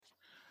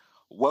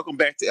Welcome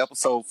back to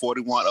episode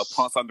 41 of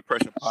Punks Under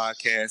Pressure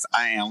podcast.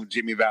 I am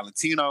Jimmy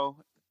Valentino,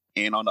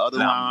 and on the other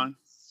line,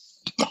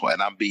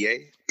 and I'm BA.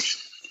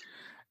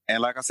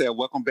 And like I said,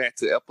 welcome back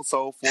to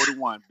episode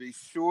 41. Be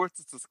sure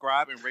to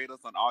subscribe and rate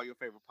us on all your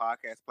favorite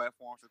podcast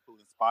platforms,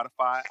 including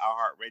Spotify,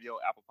 iHeartRadio,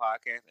 Apple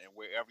Podcasts, and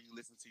wherever you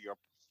listen to your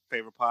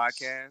favorite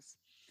podcasts.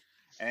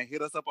 And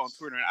hit us up on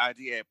Twitter and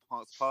IG at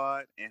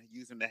PunksPod and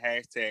using the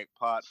hashtag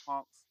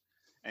PodPunks.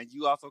 And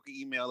you also can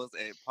email us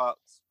at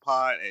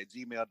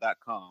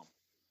punkspod@gmail.com.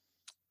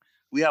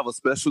 We have a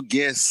special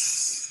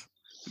guest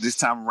this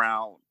time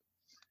around.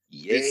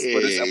 Yes.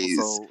 For this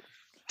episode.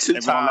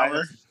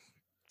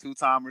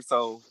 Two-timer.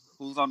 So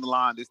who's on the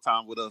line this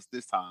time with us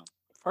this time?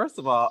 First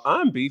of all,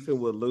 I'm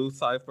beefing with Lou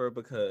Cypher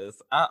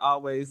because I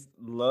always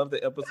love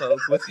the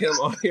episodes with him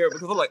on here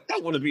because I'm like, I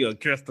want to be a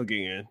guest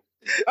again.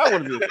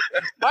 I'm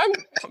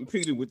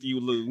competing with you,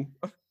 Lou.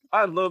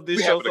 I love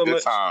this show so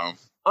much. Time.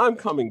 I'm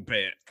coming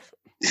back.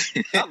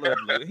 I love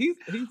Lou.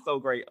 He's so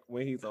great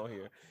when he's on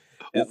here.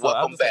 And so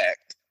welcome back.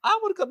 I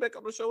want to come back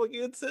on the show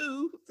again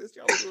too, since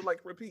y'all do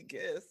like repeat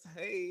guests.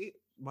 Hey,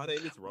 my name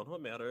is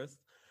Ronald Matters.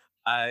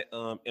 I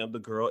am the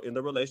girl in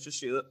the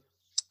relationship,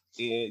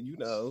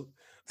 and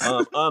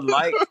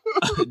unlike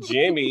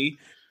Jimmy,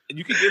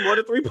 you can get more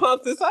than 3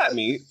 pumps inside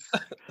me.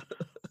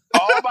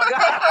 Oh my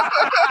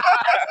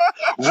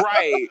God!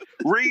 Right,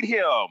 read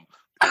him.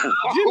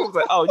 Jimmy was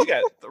like, "Oh, you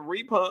got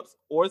 3 pumps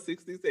or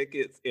 60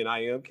 seconds, and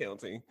I am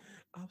counting."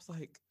 I was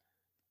like,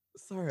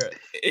 "Sir,"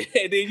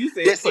 and then you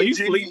said, "So you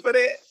sleep for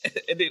that?"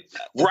 And then,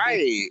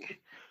 right?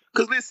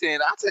 Because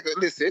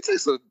it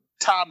takes a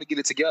time to get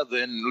it together,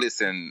 and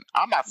listen,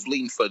 I'm not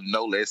fleeing for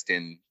no less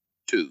than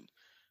 2.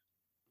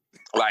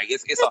 Like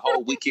it's a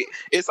whole weekend.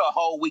 It's a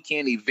whole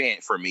weekend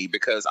event for me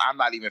because I'm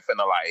not even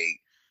finna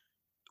like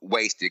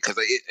waste it because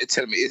it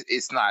tell me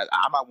it's not.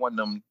 I'm not one of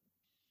them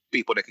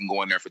people that can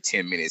go in there for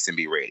 10 minutes and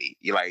be ready.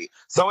 You're like,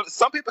 so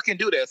some people can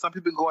do that. Some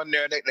people go in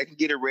there and they can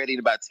get it ready in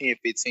about 10,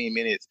 15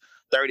 minutes,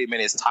 30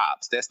 minutes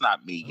tops. That's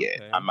not me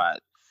yet. I'm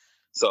not.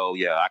 So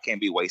yeah, I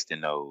can't be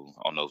wasting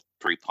on those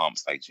 3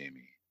 pumps like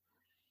Jimmy.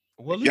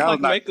 Well, it's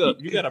like makeup.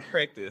 You gotta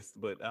practice,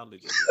 but I'll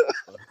let you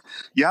do.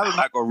 Y'all are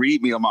not gonna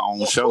read me on my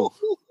own show.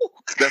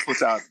 That's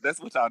what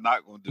y'all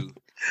not gonna do.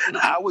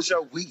 How was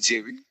your week,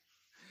 Jimmy?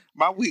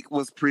 My week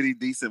was pretty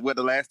decent. Well,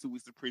 the last 2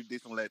 weeks were pretty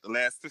decent.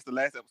 Since the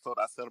last episode,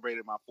 I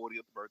celebrated my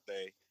 40th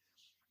birthday.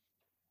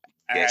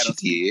 Yes, you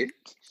did.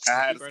 I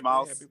had a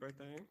small. Happy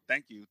birthday!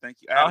 Thank you.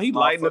 Oh, he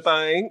lighting the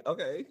thing.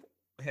 Okay,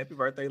 happy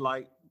birthday!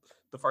 Light.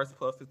 The first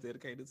puff is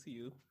dedicated to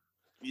you.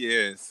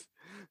 Yes.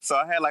 So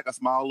I had like a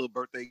small little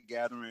birthday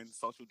gathering,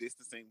 social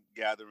distancing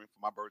gathering for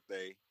my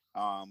birthday.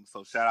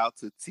 So shout out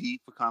to T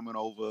for coming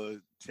over,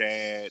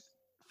 Chad,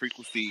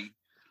 Frequency,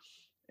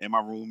 and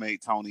my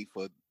roommate Tony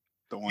for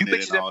throwing you it. You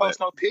bitches didn't post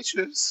no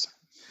pictures.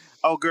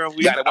 Oh, girl,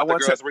 I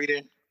want the girls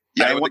reading.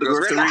 I want the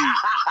girls to read.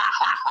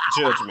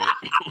 Judgment.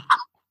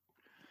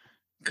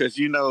 Because,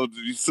 soon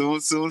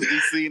as we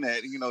seen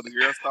that, the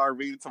girls start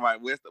reading to my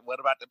what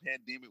about the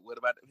pandemic? What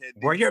about the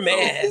pandemic? Wear your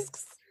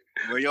masks.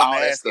 Wear your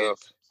mask.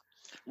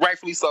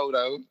 Rightfully so,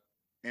 though.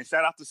 And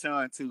shout out to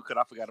Sean, too, because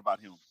I forgot about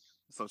him.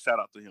 So shout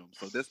out to him.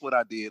 So that's what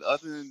I did.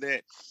 Other than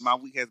that, my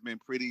week has been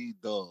pretty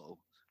dull.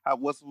 How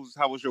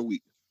was your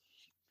week?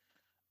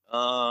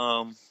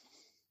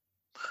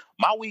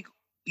 My week,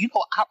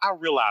 I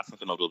realized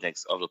something over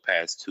the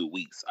past 2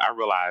 weeks. I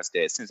realized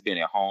that since being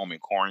at home in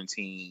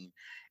quarantine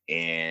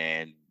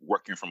and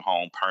working from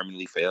home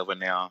permanently forever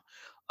now,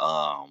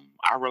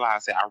 I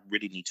realized that I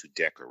really need to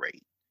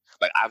decorate.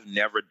 Like, I've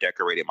never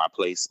decorated my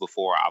place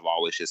before. I've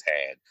always just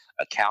had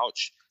a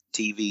couch,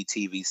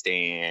 TV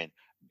stand,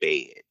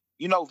 bed.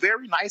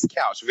 Very nice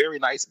couch, very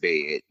nice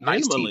bed,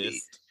 nice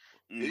TV.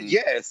 Mm-hmm.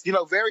 Yes,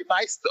 very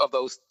nice of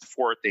those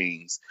 4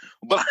 things.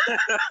 But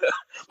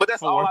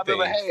that's all I've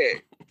ever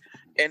had.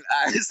 And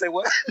I say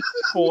what?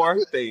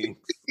 4 things.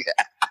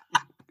 Yeah.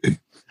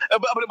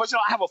 But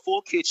I have a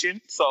full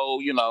kitchen, so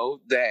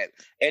that,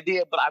 and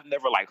then but I've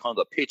never like hung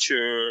a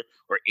picture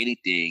or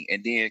anything,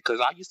 and then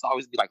because I used to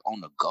always be like on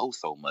the go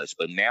so much,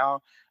 but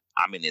now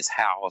I'm in this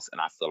house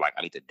and I feel like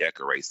I need to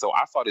decorate. So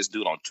I saw this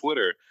dude on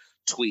Twitter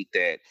tweet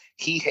that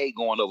he hate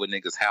going over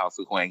niggas' house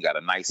who ain't got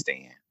a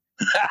nightstand.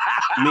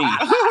 Me.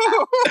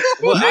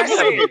 Well,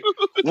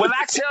 when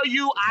I tell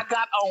you I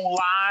got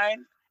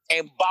online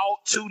and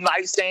bought 2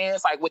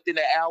 nightstands like within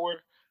an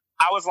hour,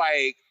 I was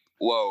like,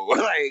 whoa,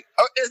 like,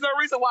 there's no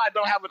reason why I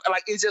don't have it.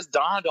 Like, it just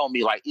dawned on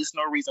me, like, it's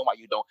no reason why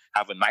you don't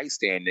have a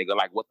nightstand, nigga.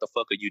 Like, what the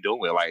fuck are you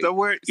doing? Like,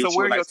 where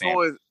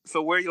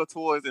are your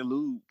toys and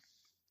lube?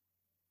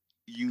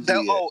 In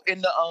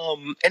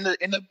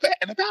the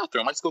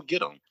bathroom. Let's go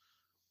get them.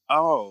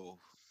 Oh,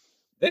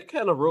 that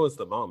kind of ruins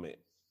the moment.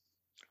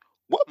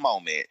 What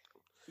moment?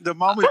 The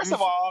moment. First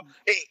of all,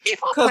 if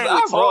I play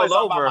with toys,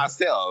 I'm by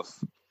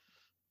myself.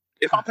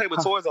 If I play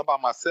with toys, I'm by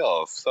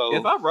myself. So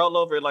if I roll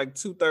over at like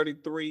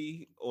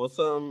 2:33 or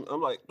something, I'm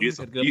like, I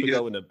gotta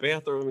go in the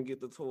bathroom and get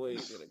the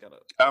toys. Then I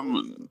gotta.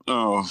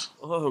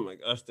 Oh my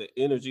gosh, the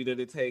energy that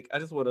it takes. I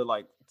just want to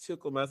like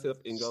tickle myself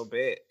and go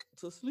back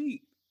to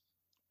sleep.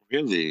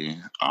 Really?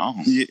 Oh.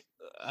 Yeah.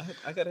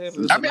 I gotta have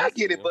it. I mean, I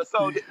get it, but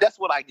so that's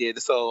what I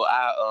did. So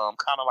I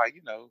kind of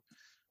like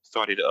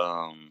started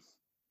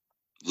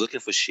looking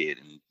for shit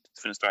and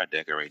finna start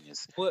decorating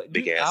this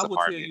big ass I will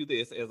apartment. tell you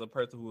this as a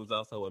person who is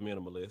also a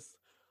minimalist,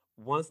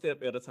 one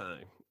step at a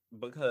time.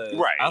 Because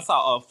Right. I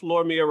saw a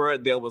floor mirror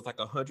that was like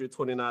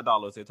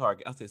 $129 at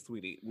Target. I said,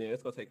 sweetie, now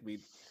it's gonna take me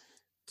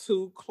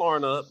 2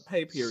 Klarna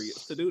pay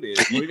periods to do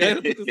this. We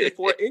gotta put this in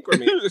 4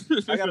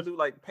 increments. I gotta do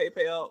like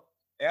PayPal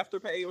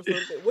Afterpay or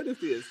something. What is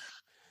this?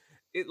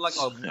 It's like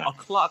a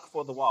clock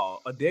for the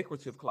wall, a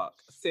decorative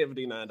clock,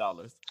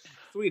 $79.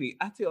 Sweetie,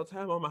 I tell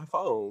time on my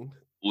phone.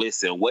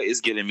 Listen, what is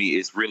getting me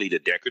is really the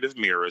decorative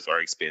mirrors are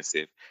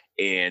expensive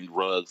and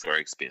rugs are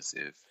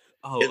expensive.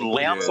 Oh, and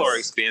lamps are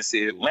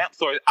expensive.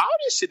 Lamps are all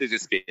this shit is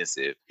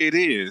expensive. It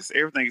is.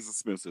 Everything is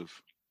expensive.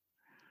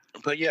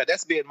 But yeah,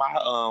 that's been my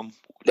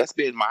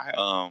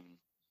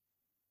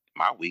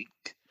my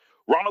week.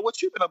 Ronald,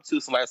 what you been up to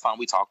since last time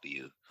we talked to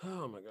you?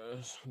 Oh my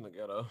gosh, in the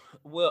ghetto.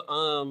 Well,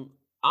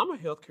 I'm a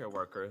healthcare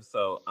worker,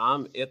 so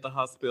I'm at the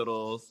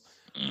hospitals,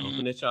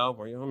 hoping that y'all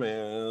wear your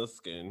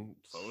mask and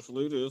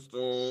socially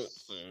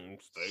distance and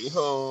stay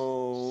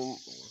home,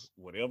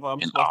 whatever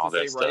I'm supposed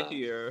to say right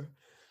here.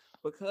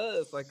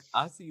 Because like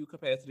ICU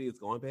capacity is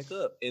going back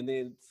up, and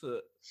then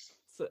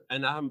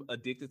and I'm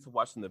addicted to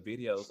watching the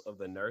videos of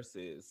the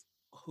nurses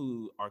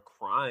who are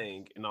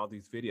crying in all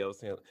these videos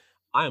saying,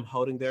 I am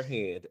holding their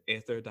hand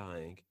as they're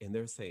dying, and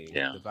they're saying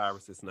the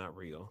virus is not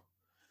real.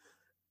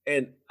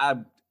 And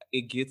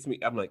it gets me.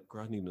 I'm like,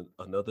 girl, I need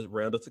another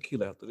round of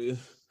tequila after this.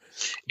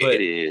 But,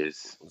 it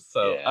is.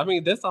 So I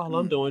mean, that's all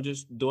I'm doing.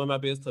 Just doing my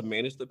best to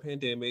manage the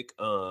pandemic.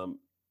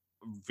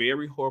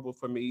 Very horrible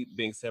for me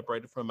being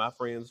separated from my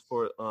friends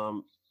for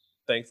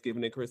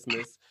Thanksgiving and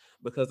Christmas,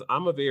 because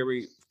I'm a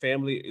very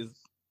family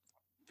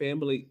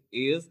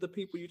is the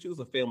people you choose,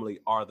 or family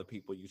are the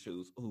people you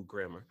choose. Ooh,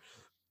 grammar.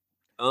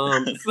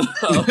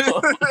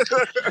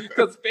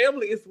 Because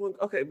family is one.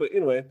 Okay, but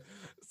anyway,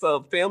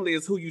 so family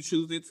is who you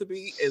choose it to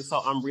be, and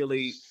so I'm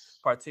really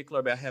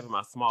particular about having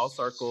my small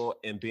circle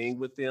and being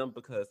with them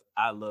because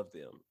I love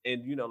them,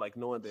 and like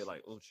knowing they're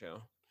like, oh,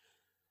 child,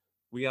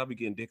 we all be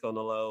getting dick on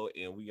the low,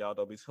 and we all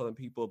don't be telling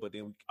people, but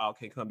then we all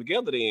can't come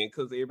together then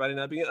because everybody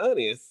not being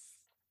honest.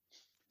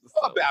 So.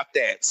 About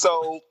that.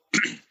 So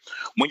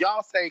when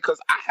y'all say, because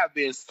I have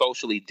been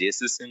socially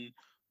distancing,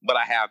 but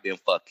I have been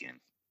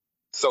fucking.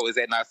 So is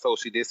that not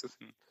socially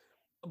distancing?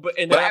 But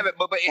it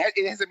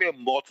hasn't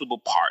been multiple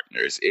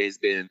partners. It's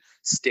been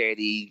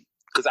steady,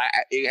 because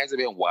it hasn't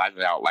been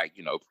widening out like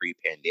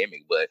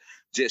pre-pandemic, but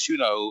just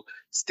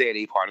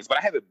steady partners. But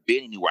I haven't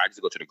been anywhere. I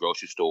just go to the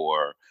grocery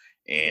store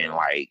and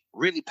like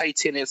really pay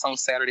tennis on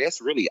Saturday.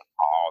 That's really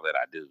all that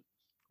I do.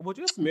 Well,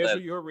 just measure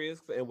your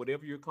risks, and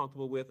whatever you're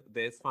comfortable with,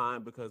 that's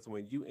fine. Because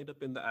when you end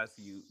up in the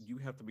ICU, you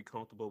have to be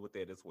comfortable with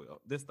that as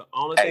well. That's the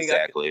only thing.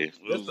 Exactly.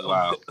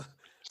 Wow.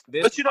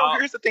 But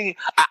here's the thing.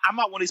 I'm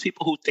not one of these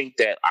people who think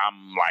that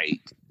I'm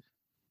like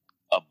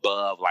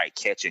above like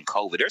catching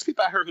COVID. There's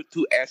people I heard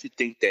who actually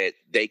think that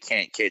they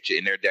can't catch it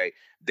in their day.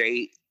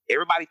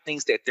 Everybody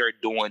thinks that they're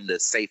doing the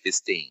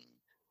safest thing,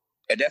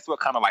 and that's what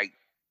kind of like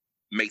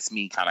makes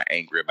me kind of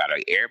angry about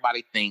it.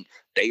 Everybody think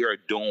they are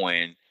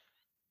doing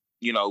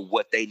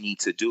what they need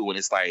to do, and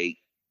it's like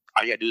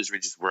all you gotta do is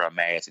really just wear a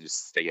mask and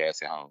just stay your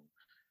ass at home.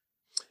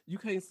 You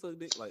can't suck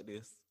dick like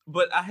this.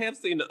 But I have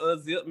seen the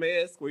unzip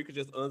mask where you could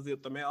just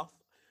unzip the mouth.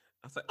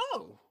 I was like,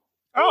 oh.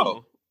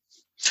 Well,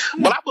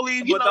 I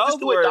believe just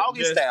do it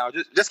doggy style.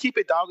 Just keep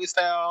it doggy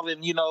style,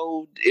 and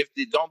if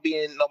they don't be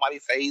in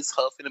nobody's face,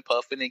 huffing and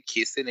puffing and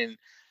kissing and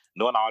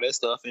doing all that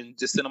stuff, and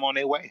just send them on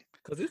their way.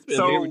 Because it's been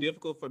very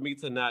difficult for me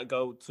to not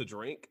go to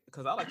drink,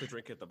 because I like to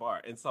drink at the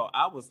bar, and so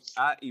I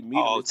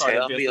immediately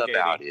started investigating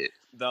about it.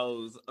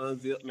 Those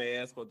unzipped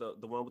masks, or the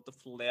one with the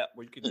flap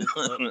where you can just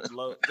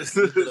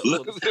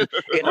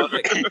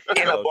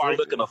in a bar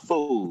looking a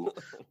fool.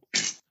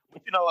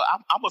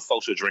 I'm a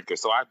social drinker,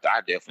 so I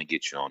definitely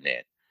get you on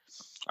that.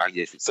 I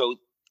get you. So,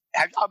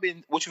 have y'all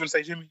been? What you gonna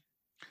say, Jimmy?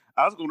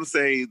 I was gonna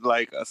say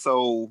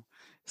so.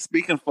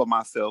 Speaking for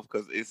myself,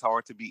 because it's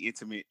hard to be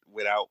intimate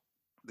without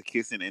the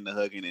kissing and the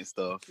hugging and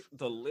stuff.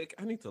 The lick,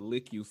 I need to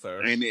lick you,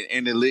 sir. And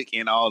the lick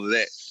and all of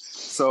that.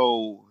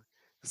 So,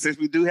 since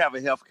we do have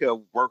a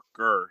healthcare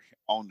worker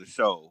on the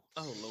show.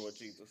 Oh, Lord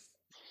Jesus.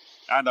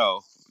 I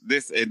know.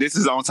 This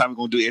is the only time we're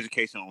going to do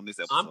education on this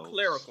episode. I'm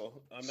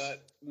clerical. I'm not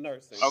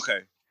nursing.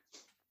 Okay.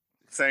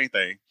 Same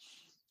thing.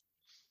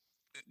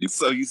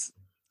 So,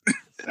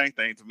 same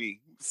thing to me.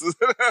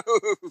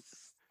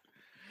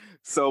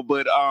 So,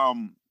 but,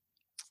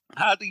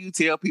 how do you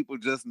tell people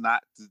just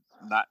not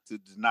to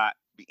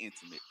be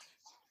intimate?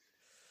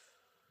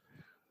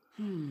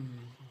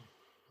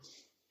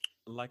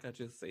 Like I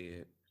just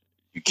said,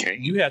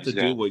 you have to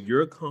do what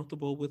you're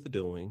comfortable with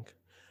doing,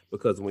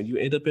 because when you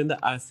end up in the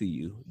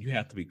ICU, you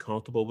have to be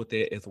comfortable with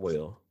that as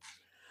well.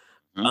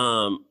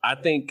 I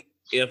think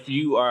if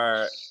you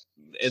are,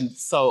 and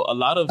so a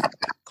lot of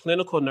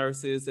clinical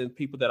nurses and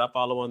people that I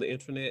follow on the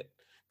internet,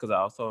 because I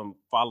also am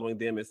following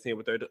them and seeing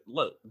what they're doing.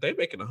 Look, they're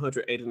making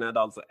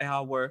 $189 an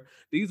hour.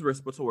 These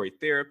respiratory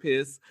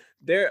therapists,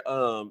 they're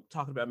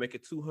talking about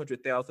making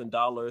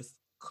 $200,000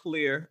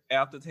 clear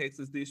after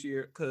Texas this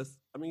year. Because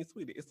I mean,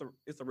 sweetie,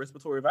 it's a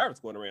respiratory virus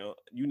going around.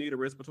 You need a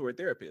respiratory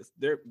therapist.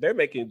 They're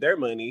making their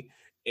money,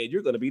 and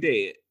you're gonna be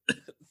dead.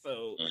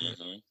 So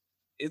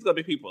it's gonna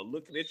be people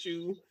looking at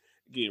you,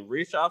 getting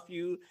rich off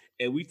you,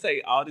 and we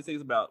say all these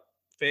things about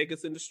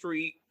faggots in the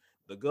street,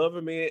 the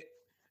government.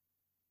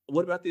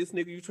 What about this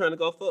nigga you trying to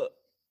go fuck?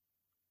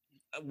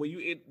 When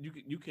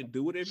you can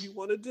do whatever you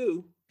want to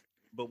do,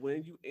 but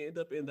when you end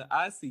up in the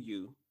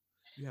ICU,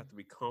 you have to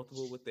be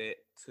comfortable with that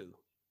too.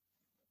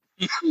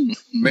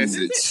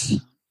 Message.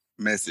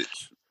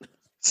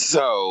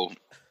 So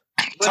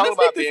But talk let's about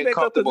get this being back up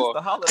 'cause it's comfortable.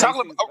 the holiday Talk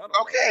season. about,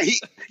 okay,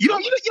 you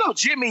know,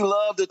 Jimmy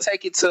loved to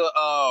take it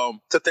to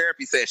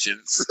therapy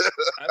sessions.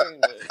 I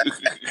mean,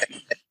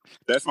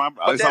 That's my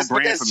But it's on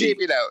brand that's for me.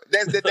 Jimmy though.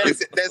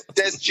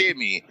 That's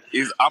Jimmy.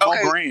 I'm Okay.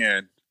 on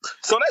brand.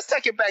 So let's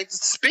take it back.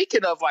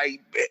 Speaking of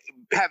like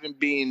have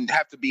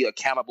to be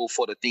accountable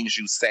for the things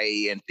you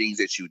say and things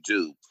that you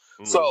do.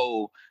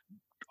 So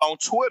on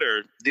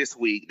Twitter this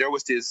week, there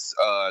was this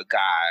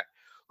guy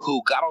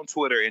who got on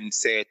Twitter and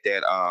said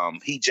that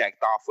he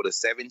jacked off with a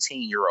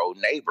 17-year-old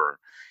neighbor,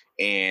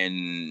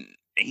 and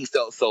he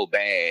felt so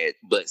bad.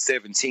 But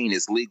 17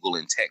 is legal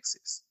in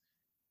Texas.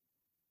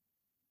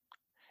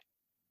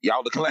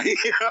 Y'all looking like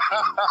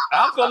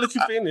I was gonna let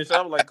you finish.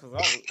 I'm like,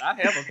 cause I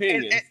have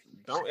opinions.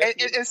 Don't ask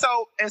me.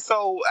 and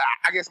so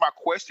I guess my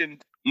question,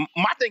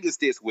 my thing is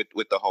this with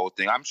the whole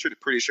thing. I'm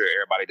pretty sure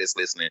everybody that's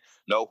listening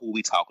know who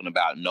we talking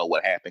about, know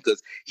what happened,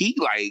 because he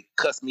like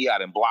cussed me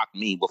out and blocked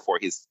me before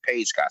his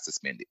page got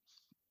suspended.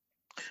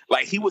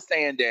 Like he was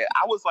saying that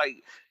I was like,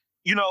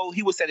 you know,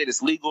 he was saying that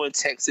it's legal in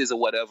Texas or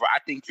whatever. I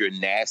think you're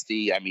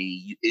nasty. I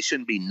mean, it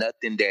shouldn't be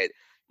nothing that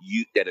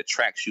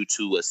attracts you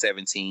to a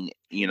 17,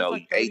 you know,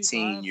 Like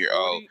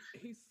 18-year-old.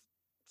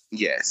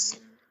 Yes.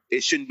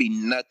 It shouldn't be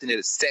nothing that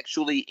is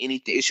sexually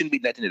anything. It shouldn't be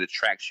nothing that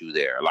attracts you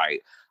there.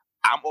 Like,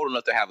 I'm old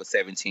enough to have a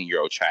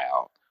 17-year-old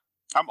child.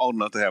 I'm old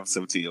enough to have a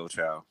 17-year-old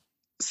child.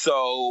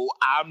 So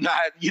I'm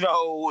not, you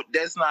know,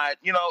 that's not,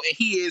 you know, and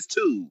he is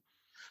too.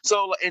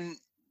 So, and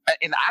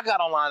I got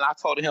online, I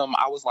told him,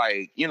 I was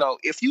like, you know,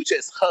 if you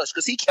just hush,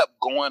 because he kept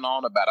going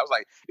on about it. I was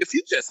like, if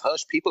you just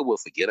hush, people will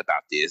forget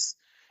about this.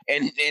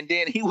 And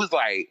then he was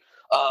like,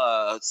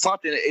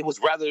 something, it was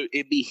rather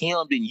it be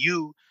him than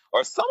you.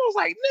 Or someone was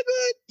like,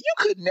 nigga, you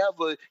could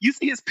never. You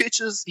see his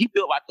pictures? He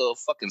built like a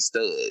fucking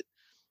stud.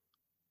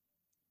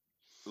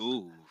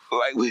 Ooh.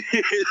 Like,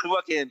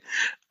 fucking.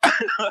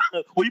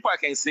 Well, you probably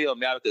can't see him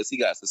now because he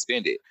got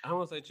suspended. I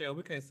want to say, Chad,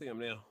 we can't see him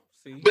now.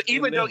 See, But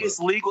even though it's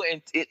legal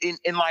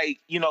in like,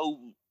 you know,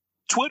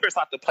 Twitter's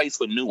not the place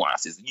for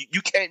nuances.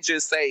 You can't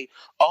just say,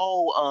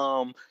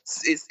 oh,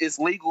 it's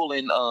legal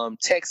in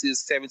Texas,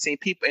 17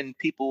 people, and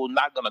people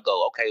not gonna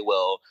go, okay,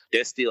 well,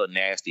 they're still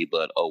nasty,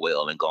 but oh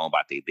well, and go on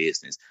about their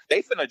business.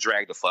 They finna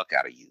drag the fuck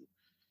out of you.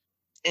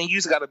 And you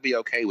just gotta be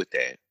okay with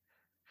that.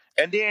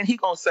 And then he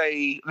gonna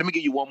say, let me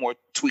give you one more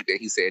tweet that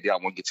he said, I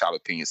want to get y'all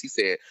opinions. He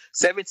said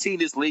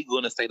 17 is legal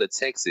in the state of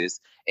Texas,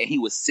 and he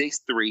was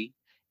 6'3"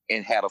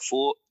 and had a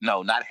full,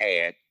 no, not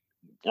had,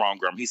 wrong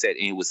grammar. He said,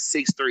 and he was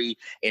 6'3"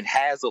 and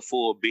has a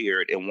full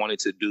beard and wanted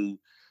to do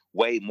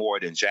way more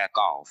than jack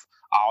off.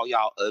 All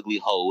y'all ugly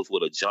hoes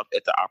would have jumped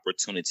at the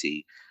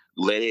opportunity.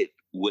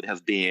 Would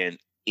have been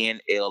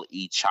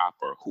NLE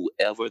Chopper,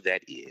 whoever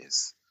that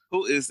is.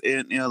 Who is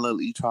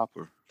NLE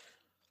Chopper?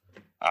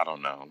 I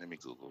don't know. Let me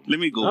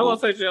Google. I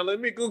want to say, Chad, let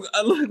me Google.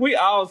 Look, we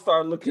all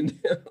start looking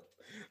down.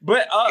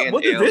 But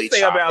what does this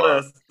say about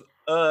us?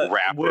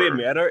 Would it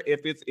matter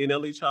if it's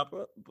NLE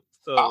Chopper?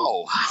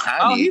 So,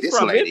 honey, he's this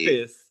from lady.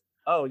 Memphis.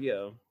 Oh,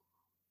 yeah.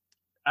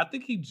 I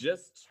think he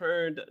just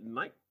turned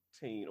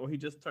 19, or he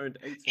just turned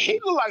 18.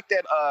 He looked like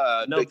that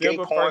the gay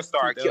porn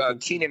star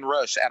Keenan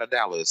Rush out of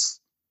Dallas.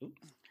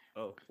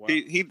 Oh, wow.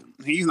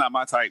 He's not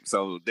my type,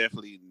 so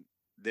definitely.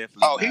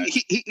 Oh, not.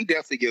 he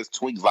definitely gives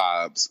twink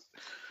vibes.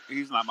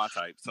 He's not my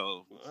type,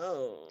 so.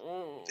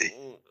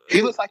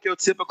 He looks like your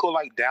typical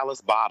like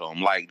Dallas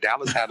bottom. Like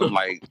Dallas had him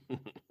like.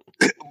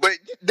 But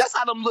that's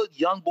how them look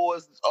young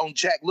boys on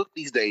Jack look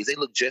these days. They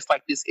look just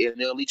like this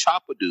NLE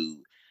Chopper dude.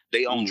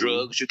 They on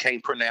drugs you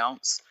can't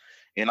pronounce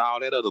and all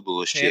that other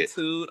bullshit.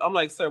 Tattooed. I'm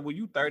like, sir, when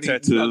you 30,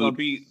 you're not gonna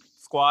be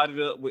squatted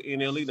up with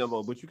NLE no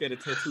more, but you get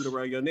it tattooed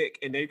around your neck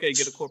and then you can't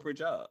get a corporate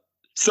job.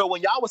 So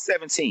when y'all was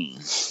 17,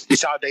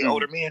 did y'all date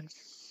older men?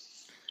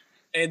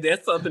 And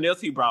that's something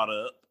else he brought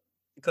up.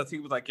 Because he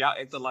was like, y'all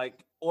acting like,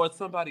 or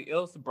somebody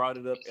else brought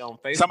it up on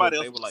Facebook. Somebody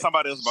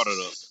else brought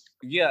it up.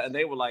 Yeah, and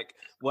they were like,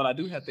 well, I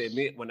do have to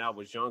admit, when I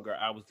was younger,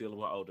 I was dealing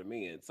with older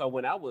men. So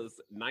when I was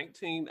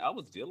 19, I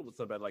was dealing with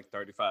somebody like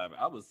 35.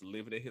 I was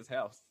living at his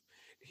house.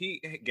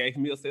 He gave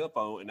me a cell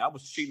phone, and I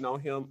was cheating on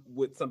him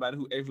with somebody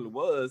who actually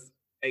was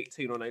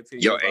 18 or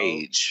 19 years old. Your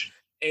age.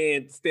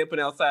 And stepping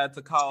outside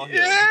to call him.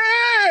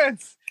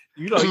 Yes!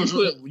 You know,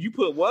 you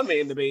put one man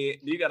in the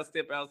bed, then you got to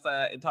step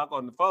outside and talk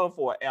on the phone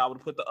for an hour to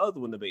put the other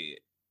one in the bed.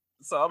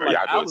 So I'm Girl, like,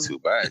 y'all I doing was too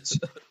much.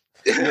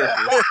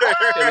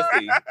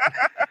 Tennessee.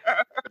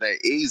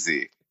 That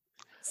easy.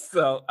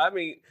 So I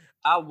mean,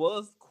 I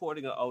was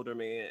courting an older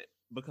man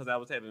because I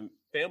was having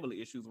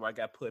family issues where I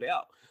got put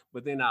out.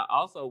 But then I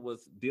also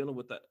was dealing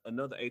with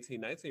another 18,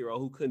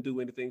 19-year-old who couldn't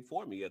do anything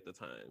for me at the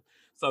time.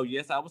 So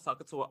yes, I was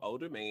talking to an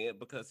older man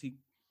because he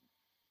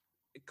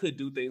could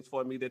do things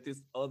for me that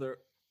this other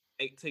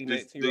 18,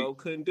 This 19-year-old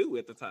couldn't do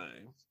at the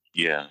time.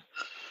 Yeah.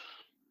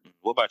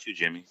 What about you,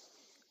 Jimmy?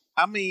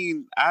 I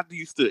mean, I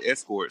used to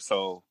escort,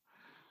 so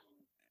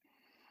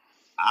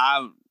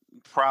I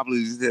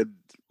probably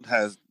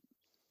has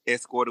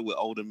escorted with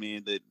older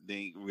men that they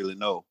ain't really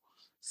know.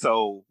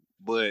 So,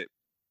 but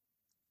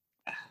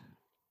as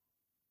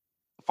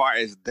far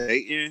as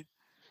dating,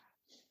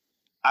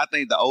 I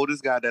think the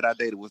oldest guy that I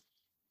dated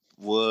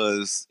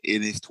was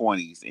in his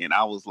 20s, and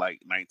I was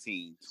like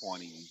 19,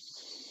 20.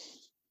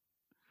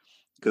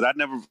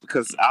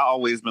 Because I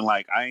always been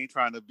like, I ain't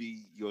trying to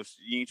be you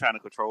ain't trying to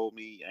control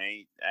me.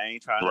 I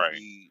ain't trying to Right.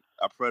 be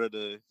a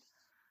predator,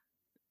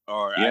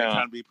 or I ain't Yeah.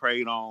 trying to be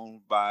preyed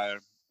on by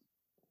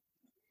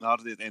all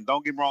of this. And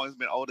don't get me wrong, it's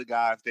been older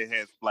guys that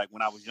has, like,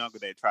 when I was younger,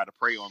 that tried to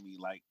prey on me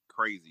like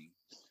crazy.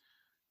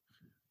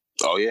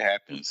 Oh, it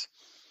happens.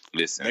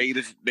 Listen.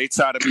 They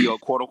try to be a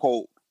quote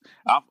unquote.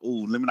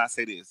 Let me not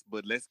say this,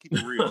 but let's keep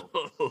it real.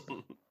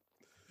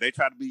 They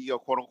try to be your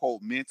quote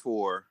unquote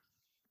mentor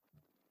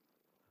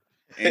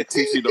and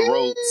teach you the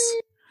ropes,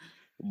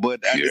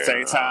 but at the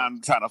same time,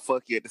 trying to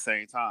fuck you at the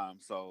same time.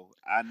 So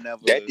I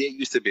never. That did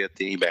used to be a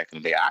thing back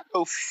in the day. I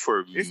know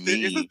for me,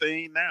 it's a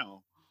thing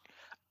now.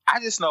 I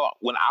just know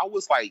when I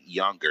was like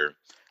younger,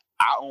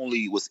 I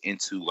only was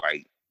into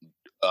like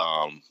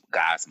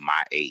guys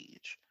my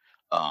age.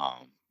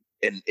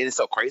 And it's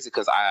so crazy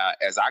because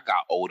as I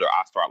got older,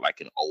 I started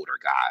liking older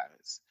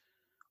guys.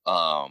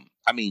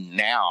 I mean,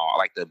 now,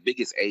 like, the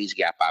biggest age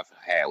gap I've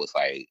had was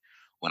like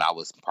when I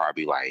was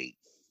probably like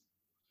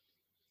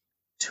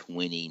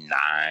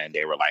 29.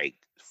 They were like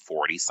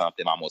 40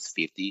 something, almost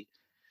 50.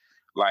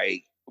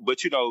 Like,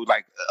 but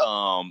like,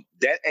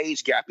 that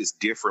age gap is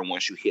different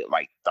once you hit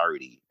like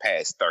 30,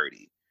 past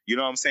 30. You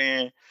know what I'm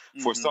saying?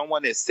 Mm-hmm. For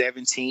someone that's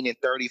 17 and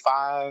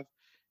 35,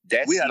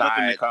 we have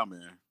nothing in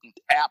common.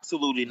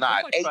 Absolutely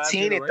not. Like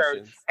 18 and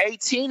 30,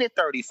 18 and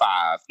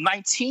 35,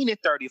 19 and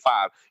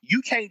 35.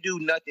 You can't do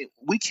nothing.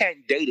 We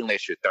can't date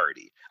unless you're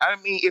 30. I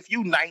mean, if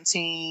you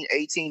 19,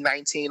 18,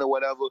 19 or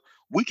whatever,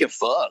 we can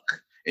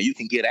fuck and you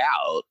can get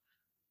out.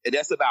 And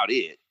that's about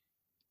it.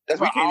 That's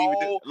we can't even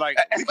do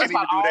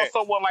that.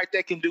 Someone like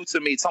that can do to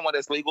me. Someone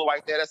that's legal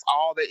like that. That's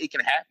all that it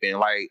can happen.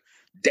 Like,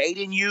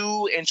 dating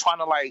you and trying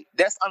to, like,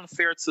 that's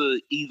unfair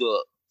to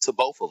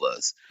both of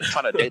us.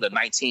 Trying to date a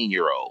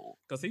 19-year-old.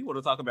 Because he want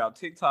to talk about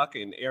TikTok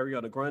and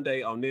Ariana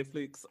Grande on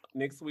Netflix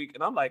next week,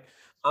 and I'm like,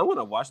 I want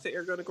to watch the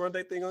Ariana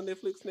Grande thing on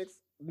Netflix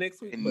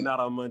next week, but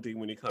not on Monday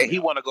when he comes. And he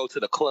want to go to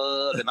the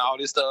club and all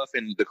this stuff.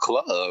 And the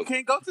club, you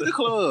can't go to the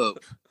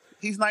club.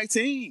 He's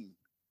 19.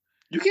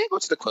 You can't go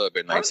to the club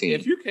at 19.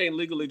 If you can't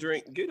legally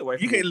drink, get away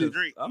from me. You can't legally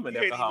drink. I'm an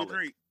alcoholic.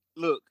 Drink.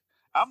 Look,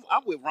 I'm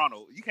with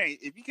Ronald.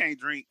 If you can't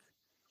drink,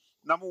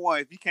 number one,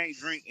 if you can't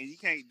drink and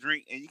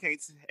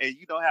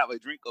you don't have a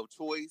drink of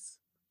choice,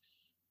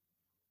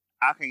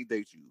 I can't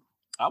date you.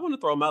 I want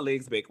to throw my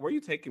legs back. Where are you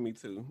taking me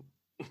to?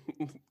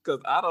 Because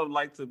I don't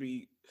like to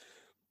be.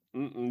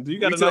 Do you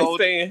got a nice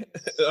stand?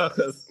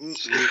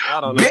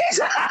 I don't know.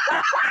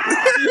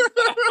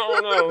 I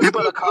don't know. You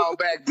better call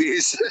back,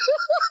 bitch.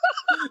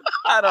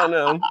 I don't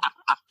know.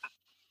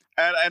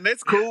 And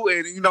that's cool,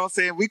 and you know what I'm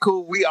saying? We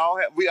cool. We all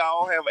have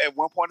at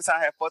one point in time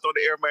had fucked on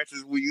the air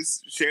mattress. We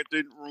used to share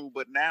the room,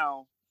 but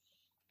now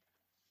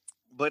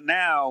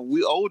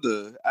we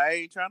older. I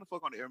ain't trying to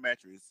fuck on the air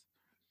mattress.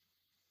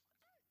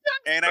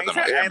 And I ain't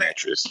trying air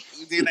mattress.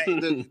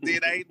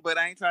 But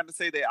I ain't trying to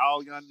say that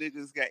all young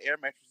niggas got air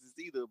mattresses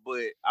either.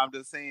 But I'm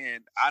just saying,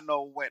 I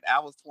know when I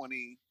was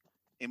 20,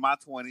 in my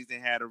 20s,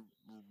 and had a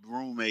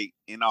roommate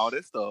and all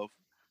this stuff,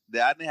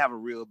 that I didn't have a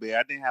real bed.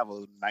 I didn't have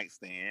a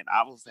nightstand.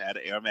 I had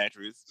an air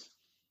mattress.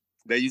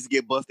 They used to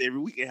get busted every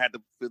week and had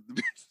to fit the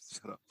bitch.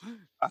 Shut up.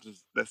 I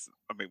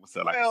make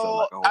myself like a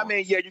whore. I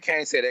mean, yeah, you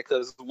can't say that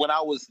because when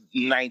I was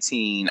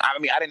 19,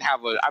 I didn't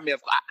have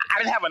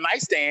a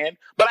nightstand,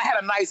 but I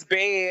had a nice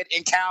bed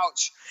and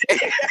couch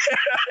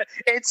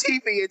and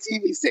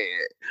TV set.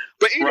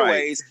 But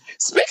anyways,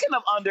 Speaking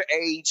of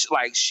underage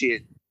like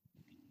shit,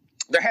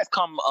 there has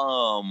come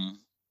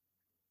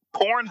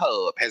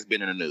Pornhub has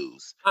been in the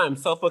news. I'm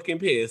so fucking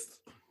pissed.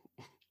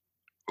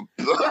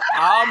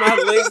 All my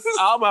links,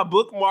 all my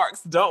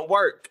bookmarks don't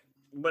work.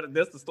 But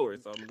that's the story.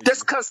 So that's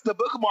because the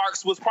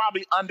bookmarks was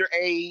probably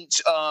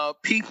underage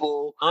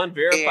people,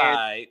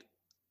 unverified,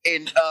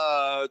 and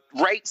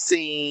rape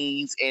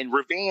scenes and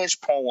revenge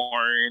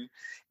porn.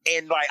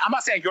 And like, I'm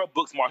not saying your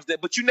bookmarks,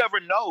 but you never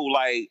know.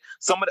 Like,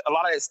 a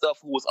lot of that stuff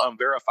was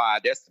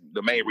unverified. That's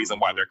the main reason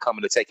why they're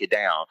coming to take it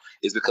down,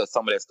 is because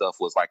some of that stuff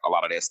was like a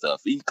lot of that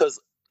stuff. Because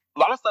a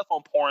lot of stuff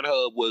on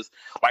Pornhub was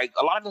like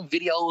a lot of them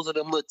videos of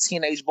them little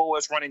teenage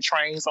boys running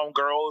trains on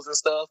girls and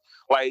stuff.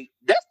 Like,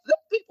 them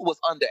people was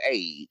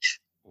underage.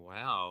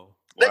 Wow.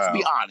 Let's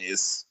be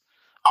honest.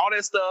 All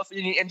that stuff,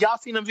 and y'all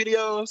seen them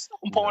videos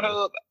on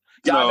Pornhub?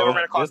 Y'all never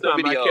ran across them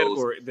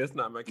videos. That's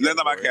not my category. That's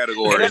not my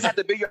category. It doesn't have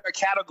to be your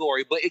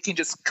category, but it can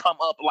just come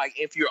up like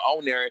if you're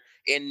on there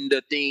in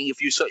the thing.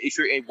 If you're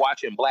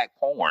watching black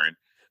porn.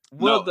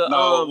 Well,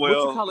 what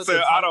you call it?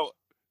 So I don't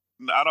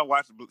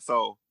watch.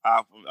 So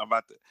I'm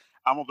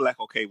a black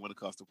okay when it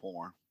comes to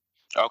porn.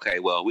 Okay,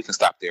 well, we can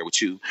stop there with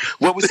you.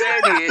 What we're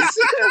saying is,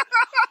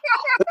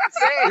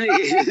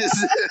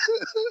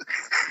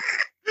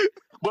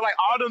 but like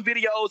all them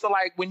videos are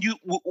like when you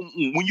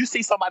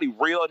see somebody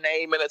real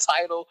name in a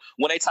title,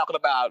 when they talking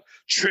about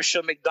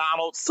Trisha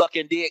McDonald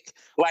sucking dick,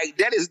 like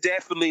that is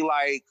definitely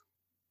like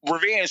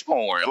revenge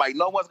porn. Like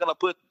no one's gonna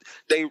put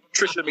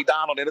Trisha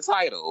McDonald in the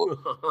title.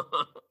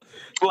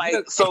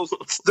 Like so.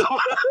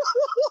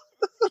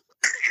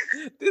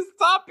 This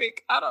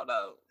topic, I don't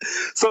know.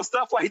 So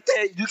stuff like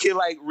that, you can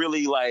like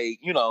really like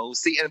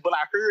see. But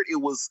I heard it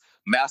was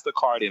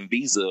MasterCard and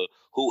Visa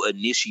who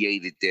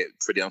initiated that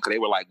for them because they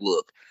were like,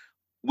 "Look,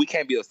 we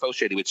can't be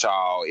associated with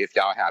y'all if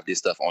y'all have this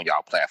stuff on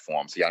y'all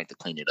platform, so y'all need to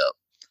clean it up."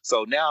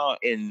 So now,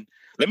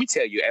 let me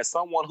tell you, as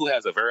someone who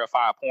has a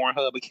verified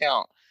Pornhub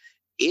account,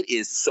 it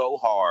is so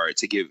hard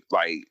to give.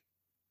 Like,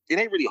 it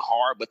ain't really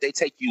hard, but they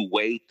take you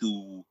way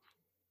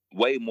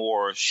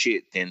more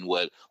shit than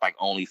what like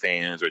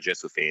OnlyFans or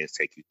Just for Fans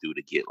take you through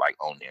to get like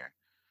on there.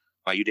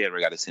 Like you never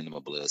got to send them a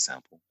blood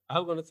sample. I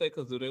was gonna say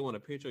because do they want a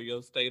picture of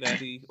your state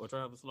ID or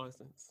driver's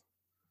license?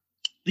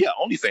 Yeah,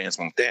 OnlyFans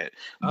want that,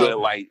 but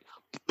like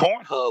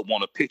Pornhub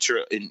want a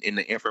picture in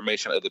the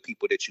information of the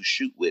people that you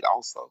shoot with.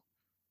 Also,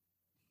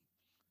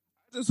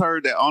 I just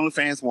heard that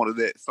OnlyFans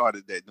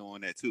started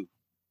doing that too.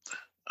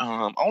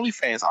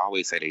 OnlyFans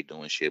always say they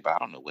doing shit, but I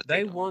don't know what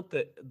they want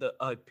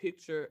the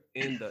picture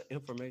and the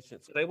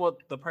information. So they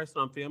want the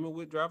person I'm filming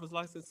with driver's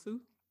license too.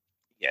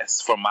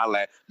 Yes, from my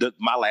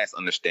last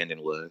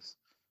understanding was.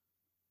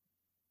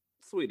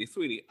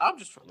 Sweetie, I'm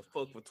just trying to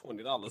fuck for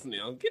 $20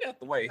 now. Get out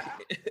the way.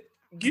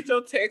 Get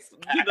your text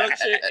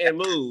deduction and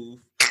move.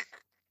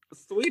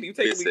 Sweetie, you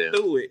taking me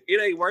through it. It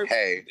ain't worth.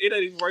 It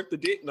ain't even worth the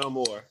dick no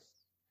more.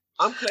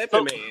 I'm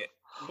clapping, man.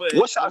 But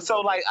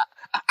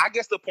I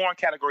guess the porn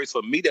categories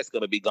for me that's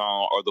gonna be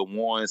gone are the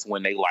ones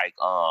when they like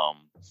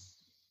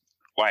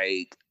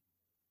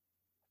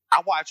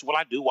when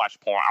I do watch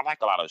porn, I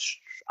like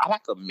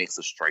a mix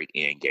of straight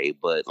and gay,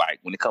 but like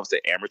when it comes to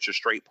amateur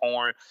straight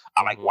porn,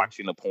 I like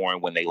watching the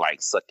porn when they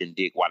like sucking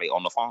dick while they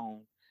on the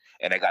phone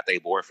and they got their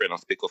boyfriend on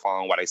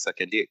speakerphone while they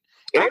sucking dick.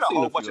 It ain't a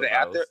whole bunch of that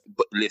out there,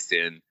 but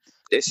listen,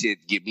 that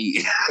shit get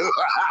me.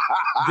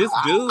 This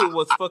dude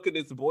was fucking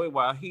this boy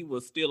while he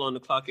was still on the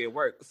clock at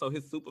work. So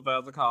his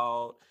supervisor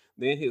called,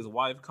 then his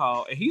wife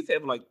called, and he's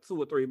having like 2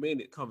 or 3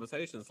 minute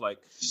conversations. Like,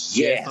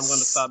 yes, I'm going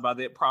to stop by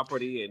that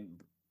property and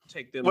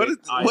take them. What is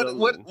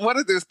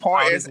this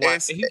part? He said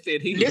this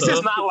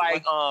is not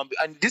like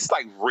this is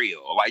like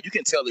real. Like you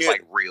can tell it's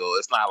like real.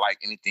 It's not like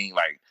anything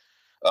like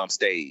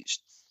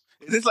staged.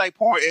 Is this like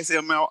porn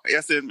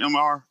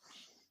SMR?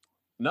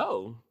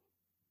 No.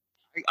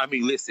 I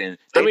mean, listen.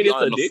 It's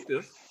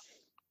addictive.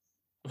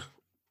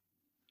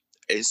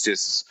 It's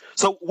just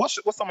so. What's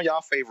some of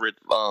y'all favorite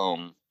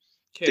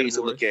things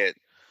to look at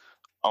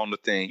on the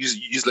thing? You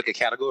just look at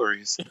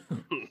categories.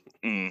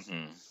 Well,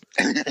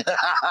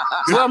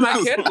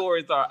 my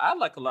categories are: I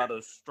like a lot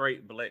of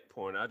straight black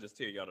porn. I'll just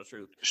tell y'all the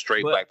truth.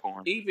 Straight black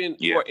porn, even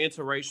for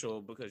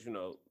interracial, because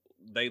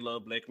they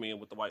love black men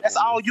with the white. That's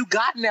all you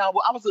got now.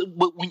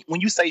 But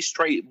when you say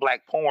straight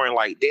black porn,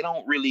 like it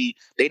ain't really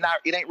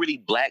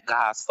black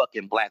guys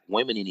fucking black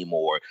women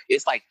anymore.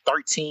 It's like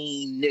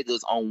 13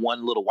 niggas on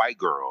one little white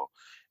girl.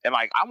 And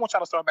like, I want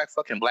y'all to start back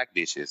fucking black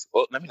bitches.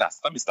 Well, let me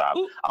stop.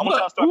 I want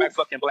y'all to start back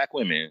fucking black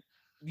women.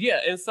 Yeah,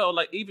 and so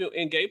like even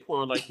in gay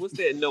porn, like what's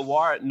that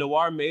noir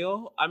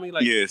male? I mean,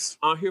 like yes.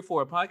 On Here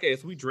for a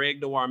Podcast, we drag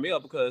noir male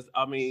because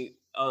I mean,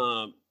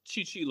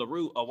 Chi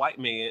LaRue, a white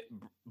man,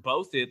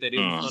 boasted that it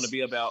was going to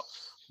be about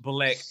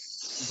black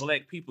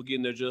people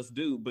getting their just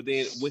due, but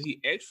then what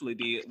he actually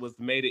did was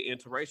made it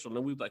interracial,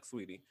 and we were like,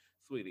 sweetie,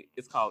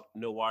 it's called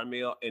noir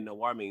male, and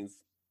noir means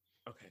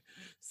okay.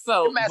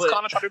 So did Matt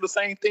Connor try to do the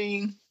same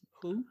thing?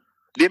 Who?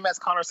 Did Matt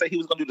Connor say he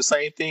was going to do the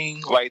same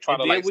thing? Like trying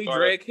to like we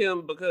drag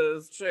him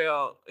because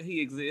child, he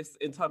exists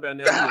and talk about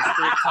now he's a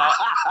street talk,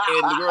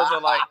 and the girls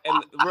are like,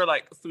 and we're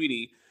like,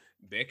 sweetie,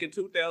 back in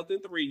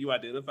 2003, you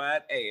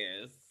identified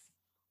as.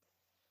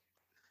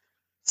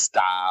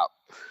 Stop.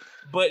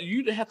 But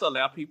you have to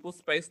allow people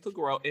space to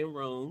grow and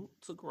room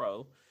to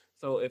grow.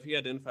 So if he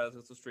identifies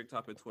as a strict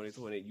top in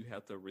 2020, you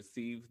have to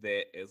receive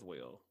that as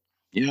well.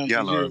 Yeah,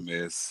 y'all know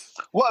miss.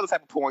 What other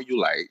type of porn you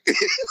like?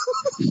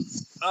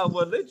 Oh,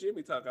 well, let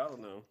Jimmy talk. I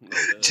don't know.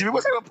 Jimmy,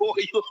 what type of porn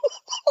you?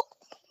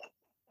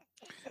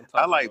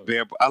 I like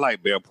bear porn. I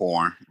like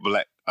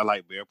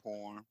bear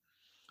porn.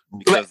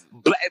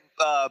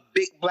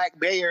 Big black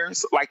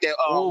bears like that.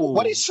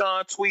 What did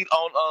Sean tweet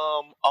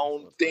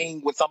on thing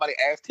when somebody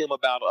asked him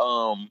about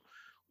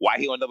why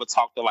he would never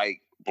talk to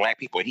like black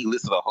people, and he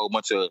listed a whole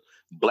bunch of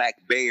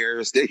black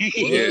bears.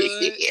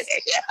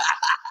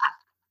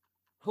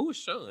 Who is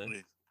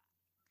Sean?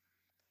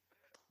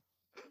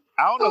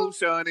 I don't know who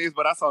Sean is,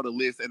 but I saw the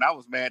list and I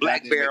was mad.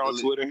 Black Bear on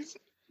Twitter.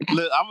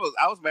 Look,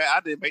 I was mad. I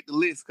didn't make the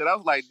list because I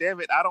was like, damn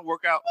it, I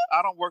work out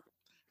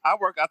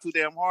too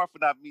damn hard for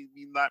not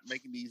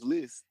making these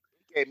lists.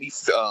 Gave me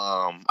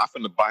I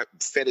finna buy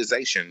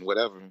fetization,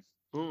 whatever.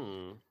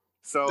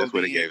 So that's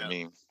what it gave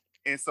me.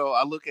 And so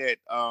I look at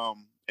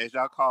as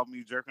y'all call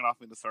me, jerking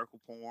off in the circle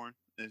porn,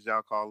 as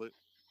y'all call it.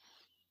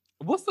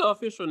 What's the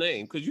official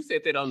name? Because you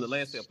said that on the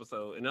last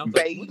episode, and I was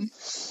like,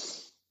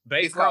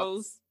 Bae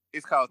Bros.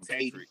 It's called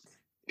tantric.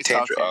 It's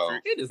called tantric.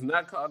 It is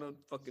not called a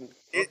fucking.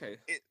 Okay.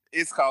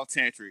 It's called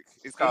tantric.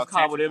 It's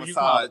called whatever you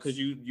call it because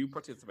you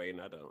participate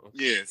and I don't.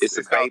 Yes, it's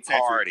a Bae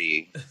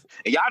party,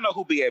 and y'all know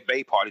who be at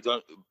Bae parties.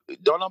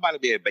 Don't nobody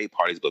be at Bae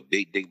parties, but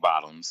big dick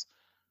bottoms.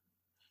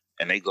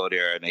 And they go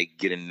there and they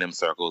get in them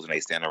circles and they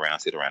stand around,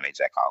 sit around, they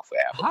jack off for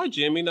hours. Hi,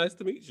 Jimmy. Nice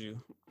to meet you.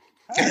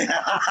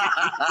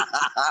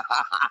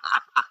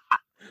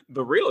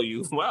 The real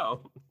you. Wow.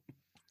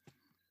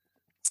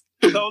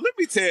 So let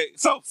me tell you.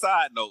 So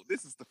side note,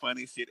 this is the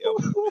funniest shit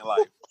ever in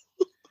life.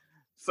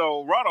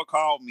 So Ronald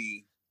called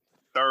me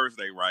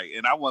Thursday, right?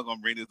 And I wasn't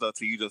gonna bring this up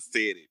till you just said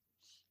it.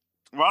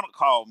 Ronald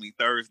called me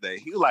Thursday.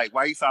 He was like,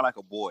 "Why you sound like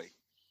a boy?"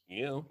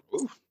 Yeah.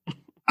 Oof.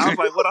 I was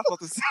like, "What I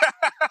supposed to sound?"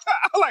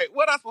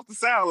 What I supposed to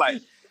sound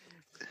like?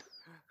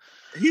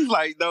 He's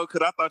like, "No,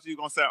 because I thought you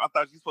were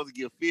supposed to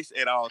give fish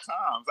at all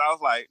times." I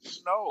was like,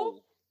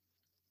 "No."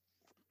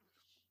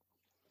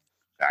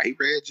 He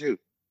read you.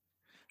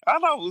 I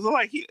know. It was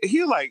like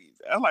he like.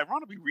 I'm like,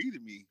 Ronald be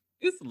reading me.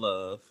 It's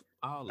love.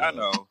 All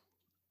love.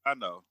 I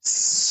know.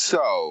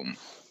 So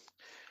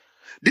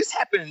this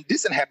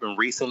didn't happen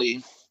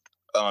recently.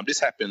 This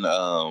happened.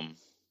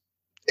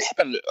 It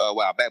happened a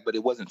while back, but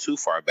it wasn't too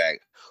far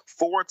back.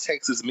 4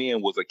 Texas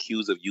men was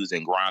accused of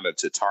using Grindr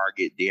to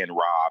target, then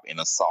rob, and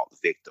assault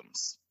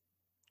victims.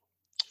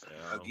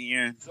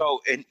 Again.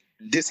 So, and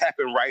this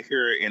happened right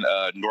here in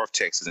North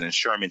Texas, in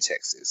Sherman,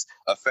 Texas.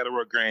 A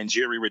federal grand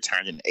jury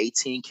returned an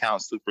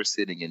 18-count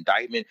superseding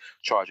indictment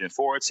charging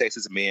 4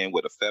 Texas men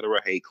with a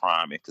federal hate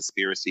crime and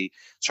conspiracy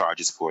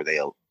charges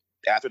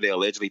after they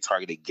allegedly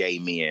targeted gay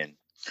men.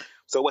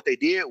 So what they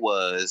did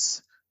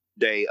was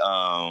they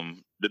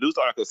the news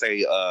article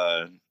say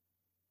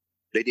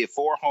they did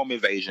 4 home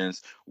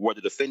invasions where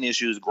the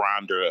defendants used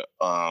Grindr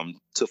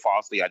to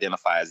falsely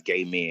identify as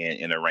gay men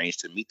and arranged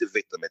to meet the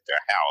victim at their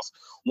house.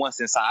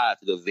 Once inside,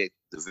 the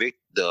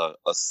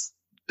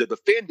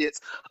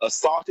defendants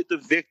assaulted the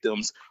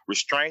victims,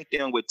 restrained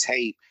them with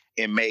tape,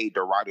 and made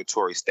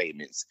derogatory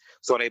statements.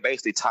 So they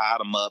basically tied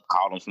them up,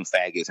 called them some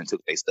faggots, and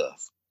took their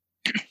stuff.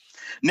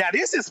 Now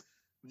this is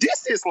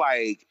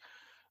like,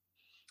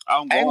 I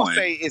ain't gonna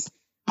say it's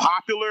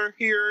popular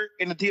here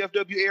in the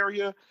DFW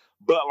area,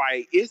 but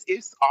like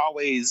it's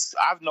always,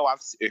 I've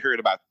heard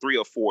about 3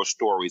 or 4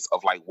 stories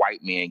of like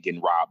white men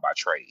getting robbed by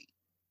trade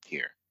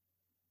here.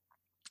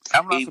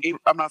 I'm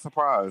not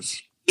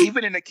surprised.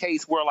 Even in the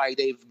case where like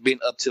they've been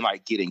up to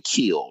like getting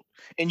killed,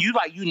 and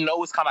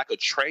it's kind of like a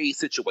trade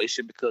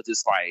situation because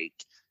it's like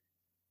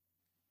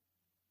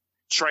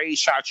trade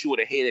shot you in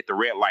the head at the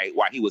red light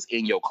while he was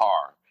in your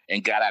car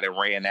and got out and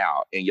ran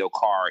out in your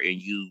car,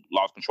 and you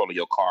lost control of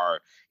your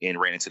car and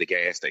ran into the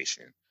gas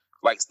station.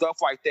 Like stuff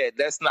like that.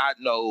 That's not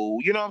you know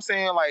what I'm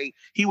saying? Like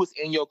he was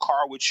in your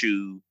car with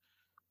you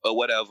or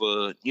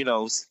whatever, you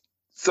know.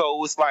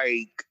 So it's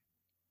like,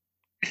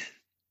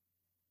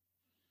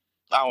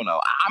 I don't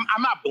know.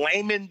 I'm not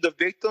blaming the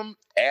victim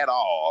at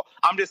all.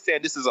 I'm just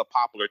saying this is a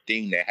popular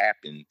thing that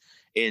happened.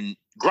 And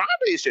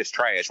Grindr is just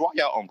trash. Why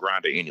y'all on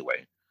Grindr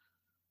anyway?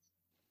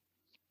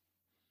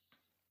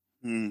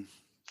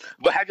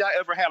 But have y'all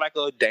ever had like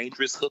a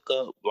dangerous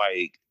hookup?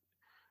 Like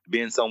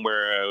been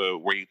somewhere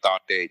where you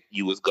thought that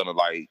you was gonna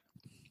like,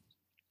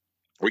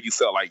 where you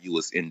felt like you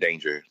was in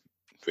danger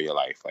for your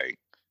life? Like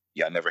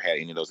y'all never had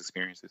any of those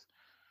experiences?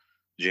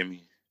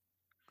 Jimmy?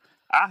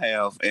 I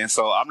have, and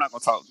so I'm not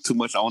gonna talk too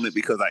much on it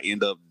because I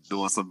end up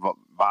doing some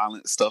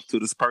violent stuff to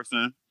this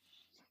person.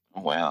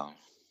 Wow.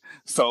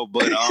 So,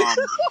 but because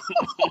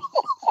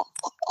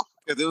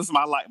it was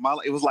my life,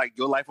 it was like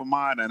your life or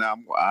mine, and I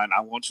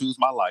won't choose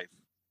my life.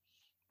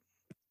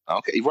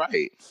 Okay,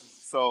 right.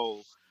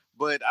 So,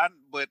 but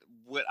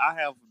what I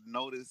have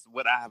noticed,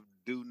 what I have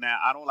do now,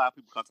 I don't allow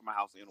people to come to my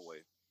house anyway.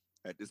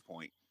 At this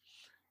point,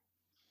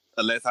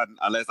 unless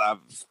I've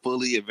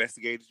fully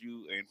investigated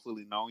you and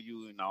fully known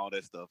you and all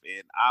that stuff,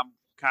 and I'm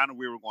kind of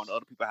weird with going to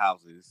other people's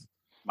houses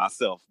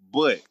myself.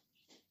 But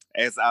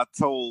as I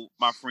told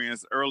my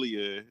friends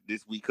earlier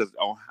this week, because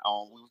we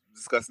were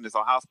discussing this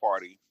on House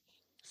Party.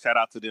 Shout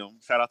out to them.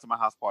 Shout out to my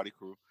House Party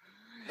crew.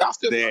 Y'all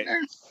still be on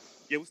there?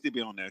 Yeah, we still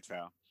be on there,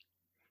 child.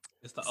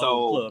 It's the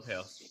old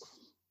clubhouse.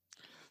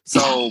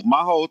 So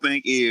my whole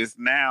thing is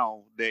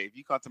now that if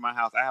you come to my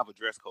house, I have a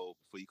dress code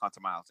before you come to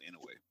my house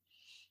anyway.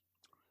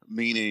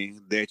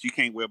 Meaning that you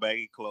can't wear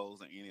baggy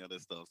clothes or any other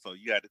stuff. So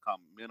you had to come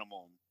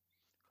minimum.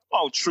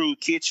 Oh, True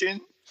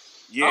Kitchen.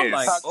 Yes. I'm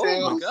like,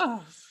 oh my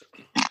gosh.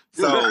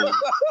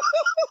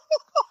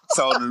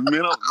 So the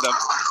minimum.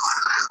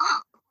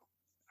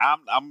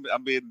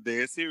 I'm being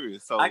dead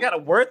serious. So I got a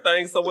word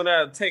thing, so when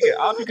I take it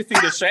off, you can see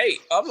the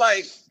shape. I'm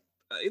like,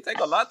 It take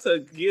a lot to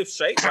give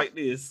shape like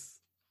this.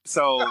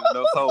 So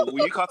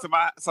when you come to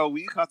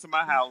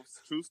my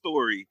house, true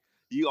story,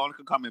 you only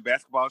can come in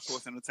basketball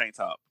shorts and a tank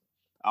top.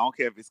 I don't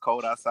care if it's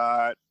cold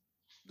outside.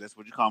 That's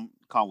what you come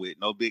with.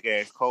 No big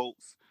ass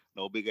coats,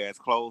 no big ass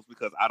clothes,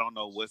 because I don't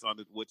know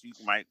what you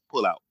might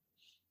pull out.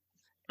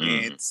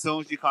 And as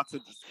soon as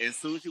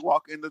you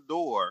walk in the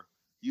door,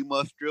 you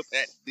must strip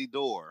at the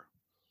door.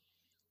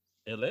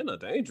 Atlanta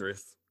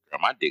dangerous.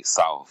 My dick's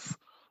soft.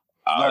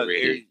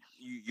 Already.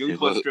 You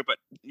must strip at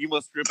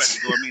the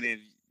door, meaning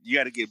you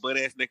got to get butt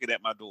ass naked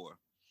at my door.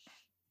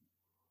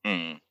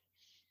 I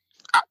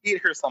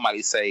did hear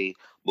somebody say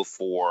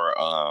before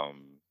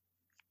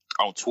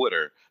on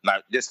Twitter,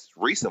 not just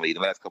recently, the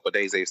last couple of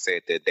days, they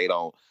said that they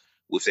don't,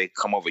 if they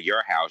come over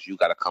your house, you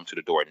got to come to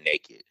the door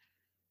naked.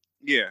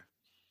 Yeah.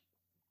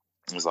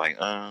 It's like,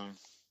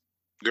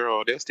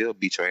 girl, they'll still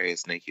beat your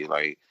ass naked.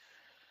 Like,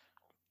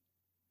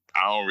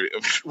 I don't really.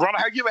 Ronna,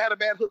 have you ever had a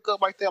bad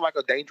hookup like that? Like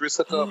a dangerous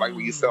hookup? Like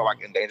where you felt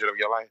like in danger of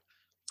your life?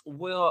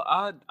 Well,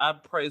 I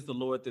praise the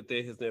Lord that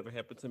has never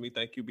happened to me.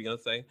 Thank you,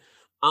 Beyonce.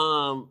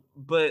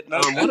 But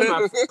one of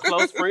my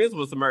close friends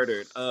was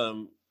murdered.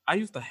 I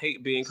used to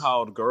hate being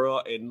called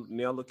girl, and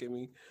now look at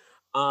me.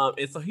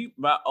 And so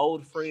my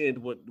old friend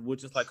would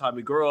just like call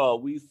me girl.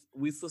 We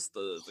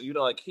sisters, you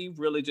know. Like he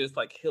really just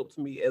like helped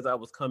me as I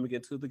was coming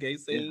into the gay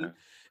scene. Yeah.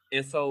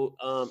 And so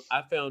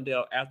I found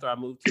out after I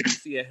moved to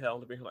DC, I had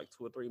only been here like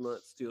 2 or 3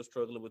 months, still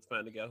struggling with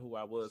finding out who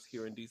I was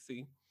here in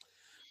DC.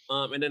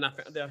 And then I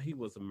found out he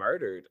was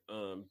murdered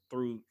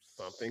through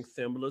something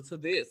similar to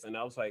this. And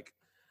I was like,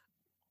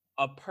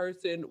 a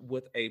person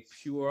with a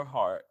pure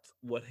heart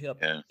would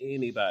help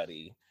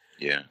anybody.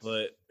 Yeah.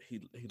 But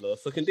he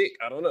loves sucking dick.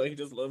 I don't know. He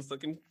just loves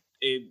sucking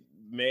a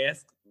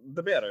mask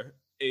the better.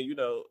 And, you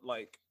know,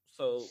 like,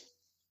 so,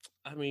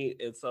 I mean,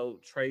 and so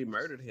Trey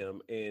murdered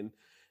him. And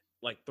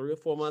like 3 or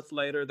 4 months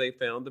later, they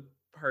found the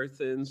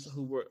persons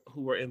who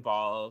were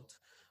involved.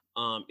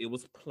 It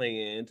was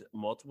planned,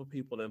 multiple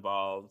people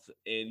involved,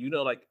 and you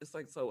know, like it's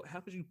like, so how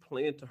could you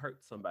plan to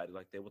hurt somebody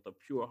like that with a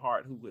pure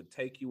heart who would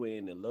take you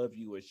in and love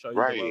you and show you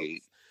the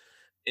ropes?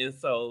 And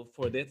so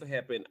for that to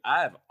happen,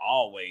 I've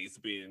always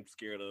been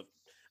scared of.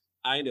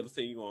 I ain't never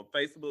seen you on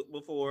Facebook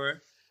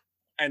before,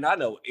 and I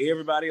know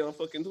everybody on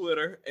fucking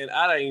Twitter, and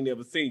I ain't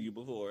never seen you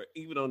before,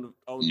 even on the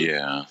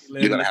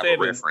you gotta have a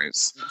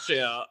reference.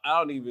 Yeah, I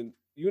don't even,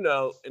 you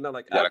know, and I'm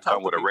like, you gotta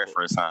come with a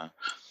reference, huh?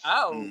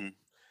 I don't.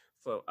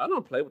 So I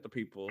don't play with the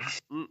people.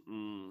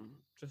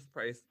 Just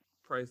praise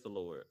the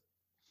Lord.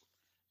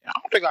 I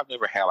don't think I've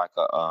never had like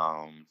a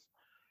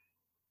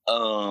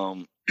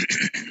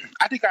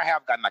I think I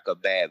have gotten like a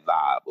bad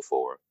vibe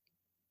before.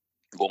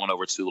 Going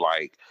over to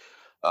like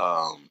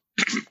a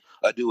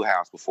dude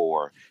house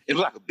before. It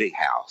was like a big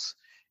house.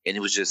 And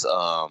it was just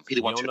he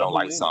didn't want to turn no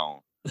lights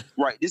on.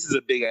 Right. This is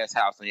a big ass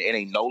house and it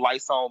ain't no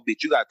lights on,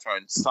 bitch. You gotta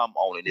turn some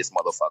on in this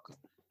motherfucker.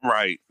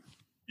 Right.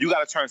 You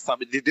got to turn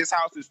something. This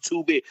house is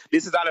too big.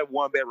 This is not a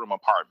 1-bedroom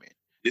apartment.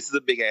 This is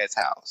a big ass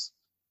house.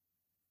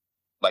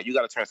 Like you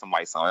got to turn some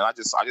lights on. And I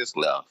just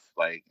left.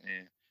 Like,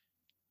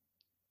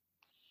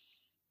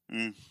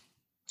 And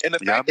the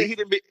fact that he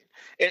didn't be,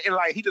 and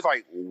like he just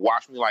like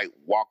watched me like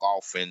walk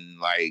off and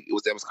like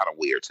that was kind of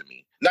weird to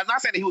me. Not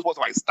saying that he was supposed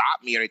to like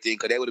stop me or anything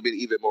because that would have been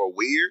even more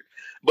weird.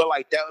 But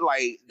like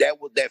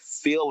that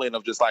feeling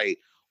of just like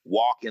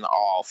walking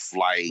off,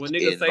 like when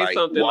niggas say like,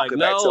 something like,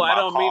 "No, I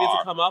don't mean it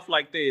to come off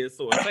like this,"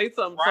 or say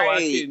something so I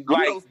can,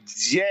 like,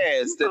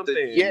 yes,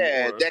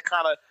 that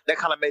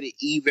kind of made it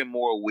even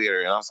more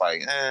weird. And I was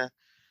like, let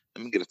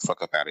me get the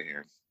fuck up out of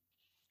here.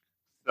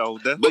 So,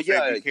 but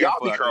yeah,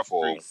 y'all be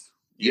careful.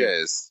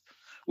 Yes,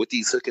 with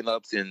these hooking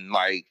ups and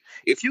like,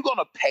 if you're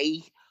gonna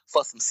pay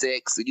for some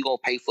sex and you're gonna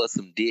pay for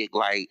some dick,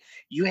 like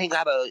you ain't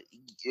gotta,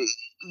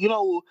 you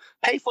know,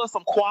 pay for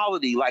some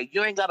quality. Like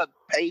you ain't gotta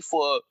pay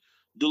for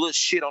the little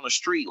shit on the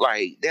street.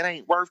 Like that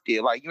ain't worth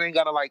it. Like you ain't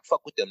gotta like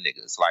fuck with them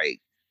niggas.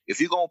 Like if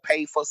you're gonna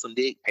pay for some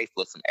dick, pay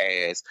for some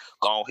ass,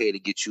 go ahead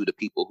and get you the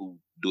people who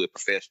do it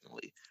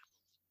professionally.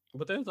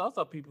 But there's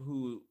also people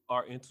who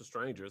are into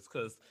strangers,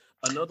 because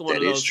another one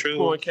of those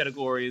porn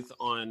categories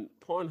on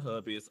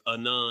Pornhub is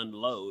anon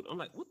load. I'm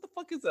like, what the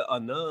fuck is a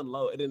anon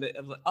load? And then I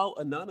was like, oh,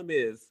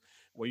 anonymous,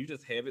 where you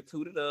just have it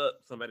tooted up.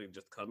 Somebody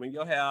just come in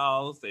your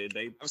house and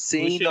they. I've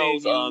seen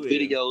those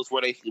videos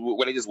where they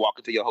just walk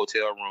into your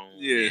hotel room.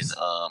 Yes.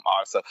 And all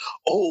that stuff.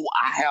 Oh,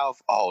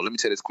 let me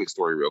tell this quick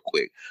story real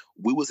quick.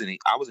 I was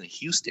in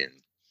Houston,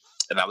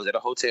 and I was at a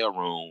hotel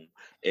room,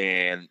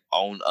 and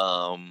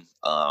on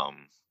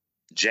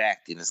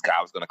Jack and this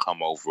guy was gonna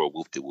come over,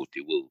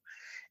 whoop-de-whoop-de-whoop.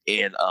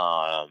 And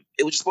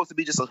it was just supposed to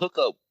be just a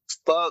hookup,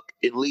 fuck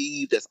and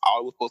leave. That's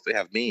all it was supposed to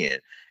have been.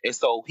 And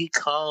so he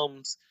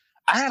comes.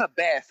 I had a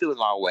bad feeling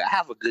all the way. I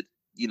have a good,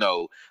 you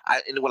know,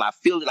 and when I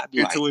feel it, I be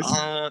intuition.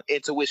 Like,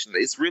 intuition.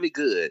 It's really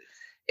good.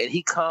 And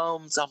he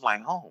comes. I'm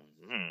like, oh.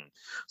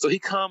 So he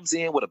comes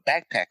in with a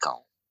backpack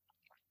on.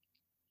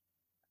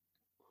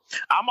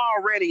 I'm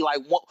already like,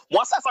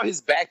 once I saw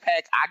his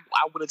backpack,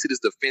 I went into this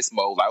defense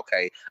mode. Like,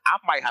 okay, I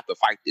might have to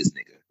fight this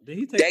nigga. Did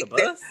he take the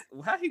bus?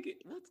 How he get?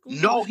 What's going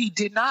on? No, he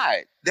did not.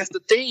 That's the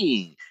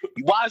thing.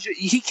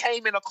 He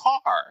came in a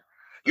car.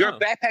 Your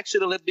backpack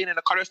should have been in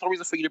a car. There's no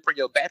reason for you to bring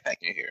your backpack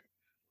in here.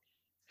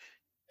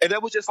 And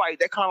that was just like,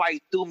 that kind of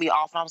like threw me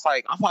off. And I was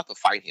like, I'm about to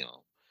fight him.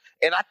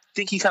 And I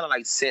think he kind of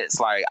like sensed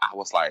like I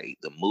was like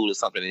the mood or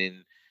something.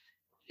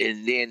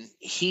 And then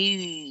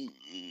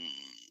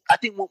I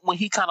think when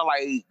he kind of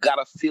like got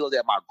a feel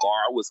that my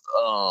guard was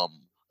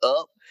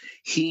up,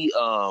 he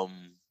kind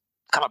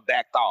of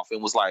backed off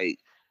and was like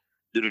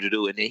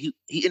do. And then he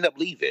ended up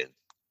leaving.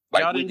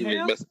 Like y'all didn't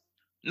have?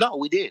 No,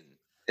 we didn't.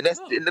 And that's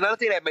another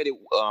thing that made it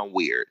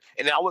weird.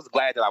 And I was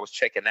glad that I was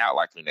checking out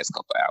like in the next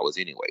couple of hours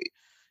anyway.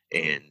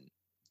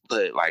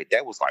 But like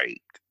that was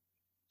like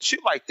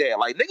shit like that.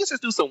 Like niggas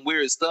just do some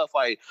weird stuff.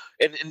 Like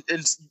and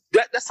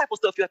that type of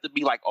stuff you have to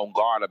be like on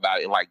guard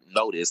about and like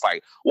notice.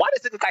 Like why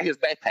does this guy his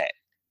backpack?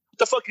 What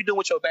the fuck you doing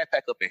with your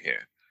backpack up in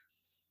here?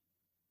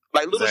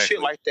 Like little shit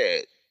like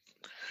that.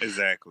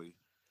 Exactly.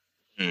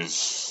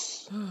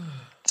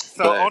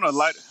 So on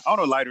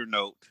a lighter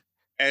note,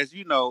 as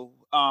you know,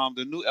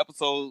 the new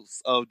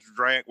episodes of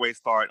Drag Race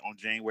start on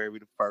January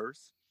the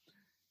 1st.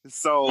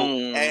 So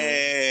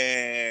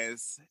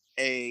as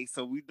this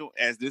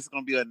is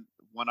gonna be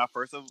one of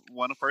first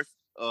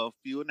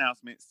few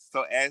announcements.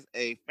 So as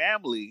a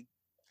family,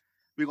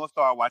 we're gonna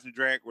start watching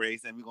Drag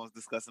Race and we're gonna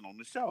discuss it on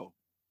the show.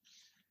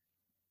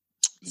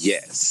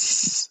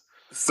 Yes.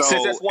 So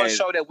since that's one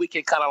show that we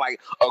can kind of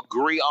like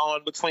agree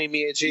on between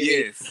me and Jimmy,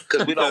 yes,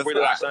 because we don't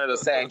really watch none of the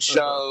same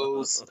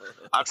shows.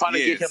 I'm trying to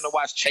get him to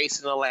watch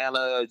Chasing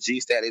Atlanta, G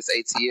Status,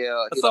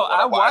 ATL. So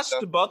I watched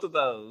both of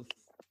those.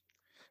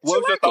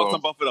 What was your thoughts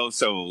on both of those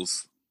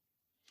shows?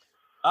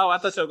 Oh, I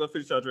thought you were going to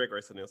finish your Drag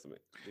Race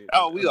announcement.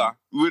 Oh, we are.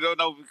 We don't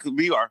know because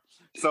we are.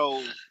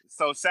 So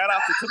shout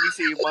out to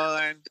Tamisha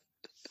Iman.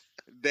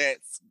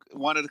 That's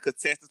one of the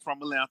contestants from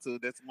Atlanta.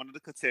 That's one of the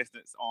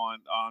contestants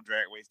on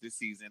Drag Race this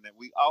season. And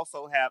we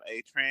also have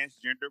a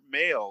transgender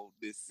male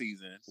this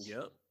season.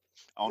 Yep.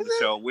 On the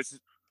show, which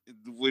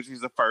is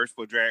the first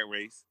for Drag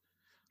Race.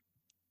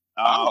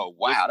 Oh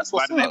wow, that's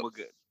what's up. By the name of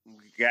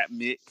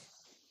Gottmik.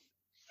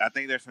 I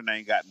think that's her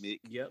name, Gottmik.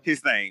 Yep.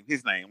 His name.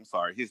 I'm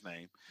sorry, his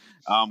name.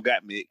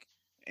 Gottmik.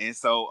 And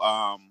so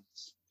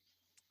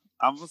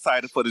I'm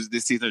excited for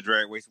this season of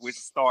Drag Race, which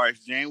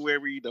starts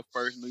January the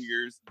 1st, New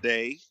Year's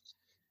Day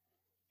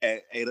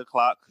at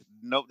 8:00.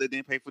 Nope, they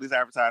didn't pay for this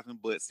advertisement,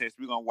 but since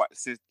we're gonna watch,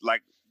 since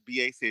like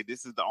BA said,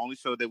 this is the only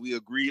show that we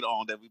agreed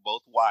on that we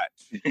both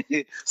watch.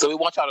 So we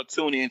want y'all to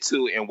tune in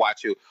too and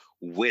watch it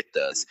with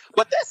us.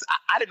 But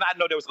I did not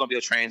know there was gonna be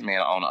a trans man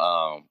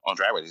on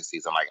Drag Race this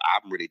season. Like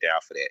I'm really down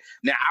for that.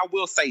 Now I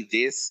will say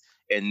this,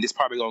 and this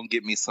probably gonna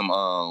get me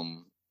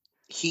some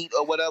heat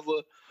or whatever.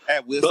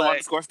 At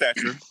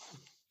Wisdom_Stature.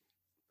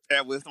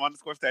 At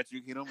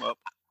Wisdom_Stature, hit them up.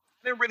 I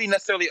didn't really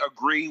necessarily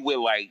agree with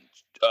like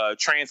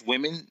trans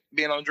women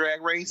being on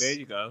Drag Race. There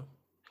you go.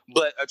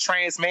 But a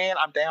trans man,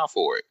 I'm down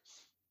for it.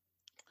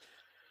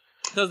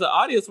 Because the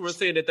audience were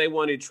saying that they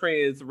wanted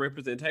trans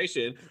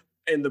representation,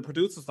 and the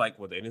producers like,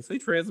 well, they didn't say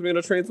trans men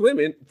or trans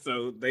women,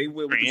 so they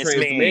went with the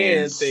trans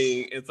man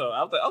thing. And so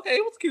I was like, okay,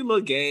 it was a cute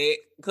little gag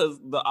because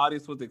the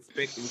audience was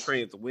expecting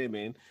trans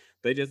women.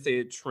 They just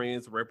said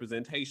trans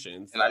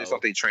representation. So. And I just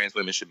don't think trans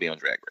women should be on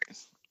Drag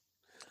Race.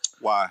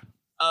 Why?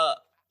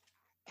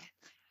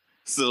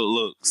 So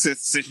look,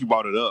 since you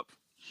brought it up,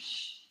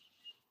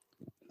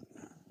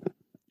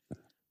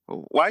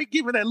 why are you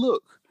giving that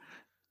look?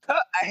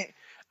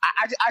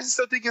 I just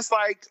don't think it's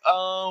like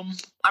I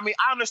mean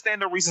I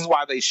understand the reasons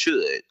why they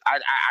should. I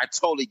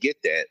totally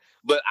get that,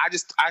 but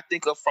I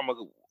think of from a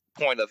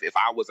point of if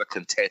I was a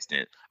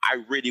contestant,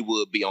 I really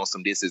would be on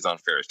some this is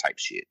unfair type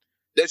shit.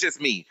 That's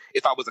just me.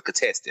 If I was a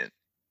contestant,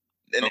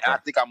 and okay. I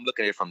think I'm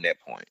looking at it from that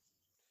point.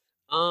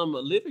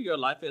 Living your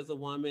life as a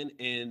woman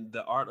and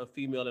the art of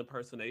female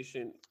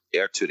impersonation.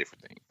 They're two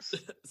different things.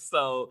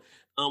 So,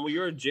 when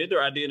your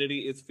gender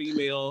identity is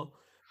female,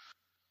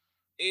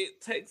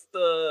 it takes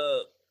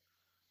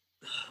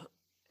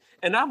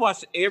and I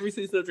watched every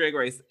season of Drag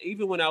Race,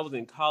 even when I was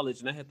in college,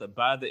 and I had to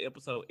buy the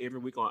episode every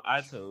week on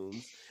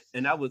iTunes.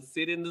 And I would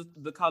sit in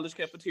the college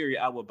cafeteria.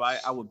 I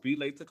would be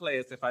late to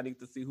class if I need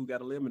to see who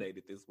got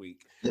eliminated this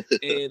week.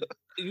 And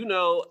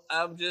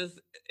I'm just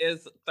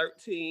as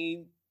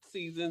 13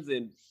 seasons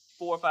and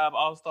 4 or 5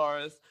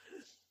 All-Stars.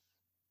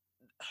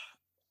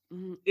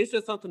 It's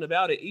just something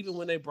about it. Even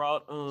when they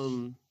brought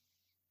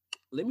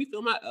let me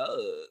feel my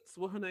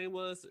what her name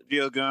was?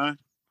 Jill Gunn.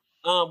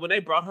 When they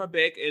brought her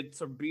back and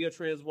to be a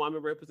trans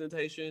woman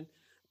representation,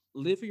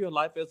 living your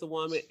life as a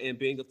woman and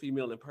being a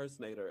female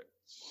impersonator.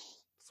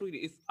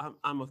 Sweetie,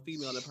 I'm a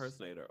female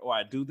impersonator, or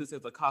I do this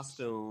as a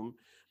costume,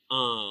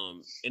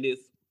 and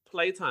it's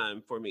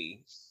playtime for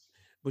me.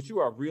 But you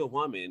are a real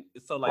woman,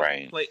 so like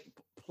right.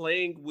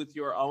 Playing with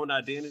your own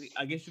identity.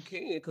 I guess you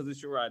can because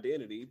it's your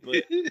identity,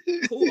 but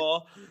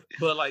cool.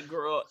 But like,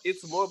 girl,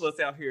 it's more of us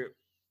out here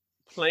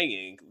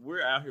playing.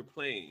 We're out here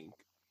playing,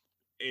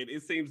 and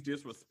it seems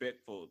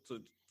disrespectful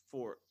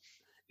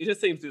It just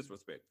seems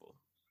disrespectful.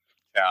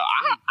 Yeah,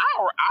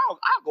 I'll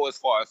go as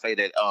far as say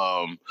that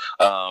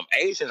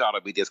Asians ought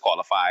to be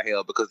disqualified,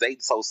 hell, because they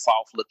so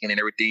soft looking and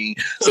everything.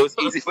 So it's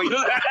easy for you.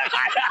 What?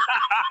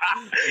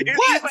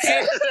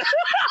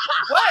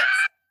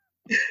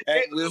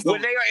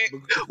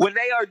 When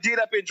they are did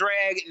up in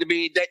drag,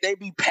 they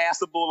be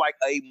passable like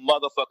a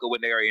motherfucker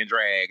when they are in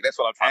drag. That's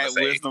what I'm trying to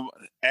say.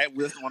 At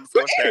wisdom on the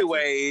But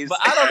anyways, but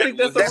I don't think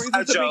that's a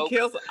reason to be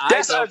canceled.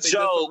 That's a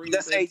joke.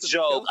 That's a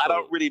joke. I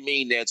don't really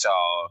mean that,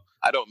 y'all.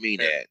 I don't mean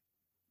that.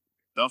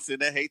 Don't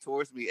send that hate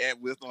towards me at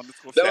wisdom on the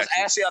score. That was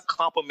actually a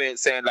compliment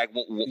saying like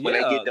when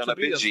they get done up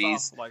in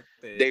G's, like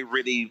they're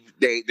really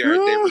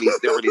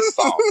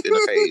soft in the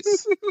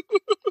face.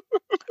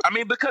 I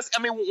mean, because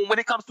when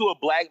it comes to a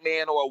black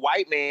man or a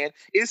white man,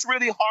 it's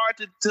really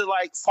hard to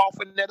like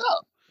soften that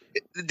up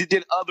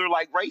than other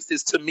like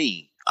races to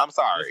me. I'm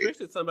sorry.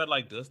 Especially somebody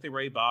like Dusty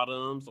Ray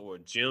Bottoms or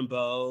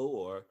Jimbo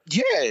or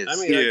yes. I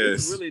mean, like,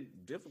 it's really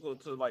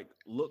difficult to like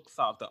look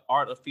soft. The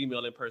art of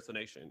female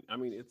impersonation. I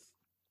mean, it's.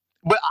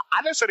 But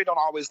I necessarily don't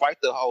always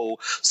like the whole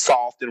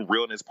soft and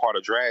realness part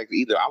of drag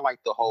either. I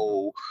like the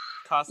whole,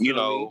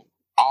 costume,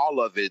 all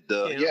of it.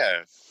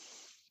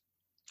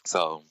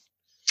 So,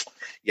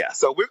 yeah.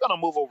 So we're gonna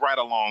move right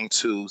along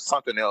to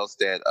something else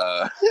that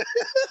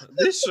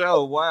this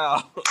show.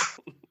 Wow,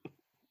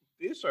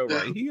 this show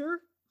right here.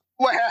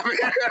 What happened?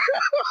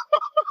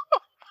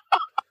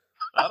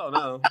 I don't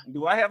know.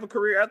 Do I have a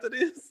career after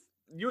this?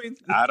 You ain't.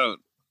 I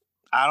don't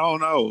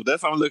know.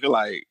 That's what I'm looking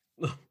like.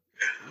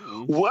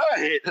 What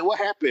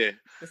happened?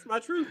 It's my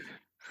truth.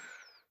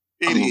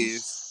 It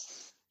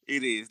is.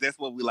 That's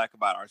what we like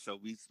about our show.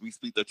 We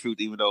speak the truth,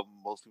 even though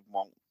most people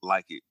won't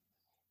like it.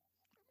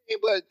 Yeah,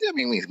 but I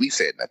mean, we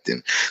said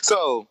nothing.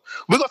 So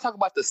we're gonna talk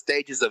about the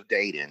stages of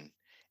dating,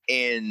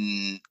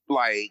 and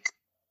like,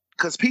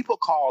 because people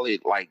call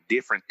it like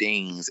different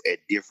things at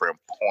different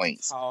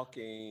points.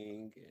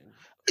 Talking,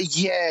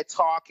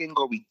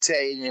 or we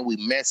dating, we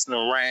messing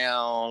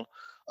around,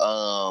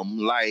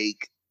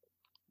 like.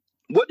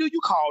 What do you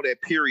call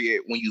that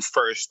period when you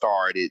first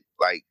started,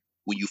 like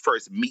when you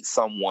first meet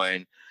someone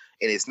and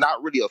it's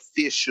not really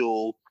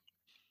official,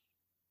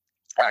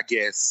 I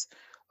guess.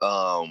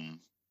 And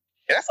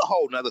that's a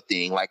whole nother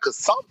thing. Like, cause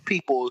some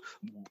people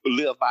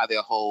live by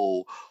their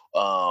whole,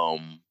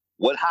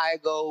 what how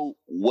it go,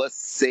 what's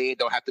said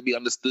don't have to be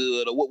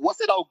understood, or what's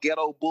that old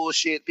ghetto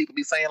bullshit people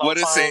be saying all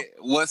the time?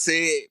 What's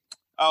said?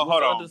 Oh,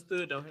 hold on.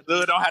 Understood don't have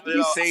to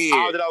be said.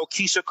 All that old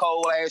Keisha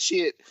Cole ass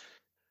shit.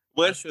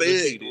 What's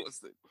said?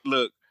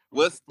 Look,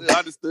 what's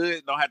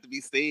understood don't have to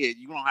be said.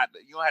 You don't have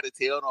to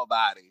tell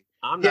nobody.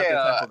 I'm not that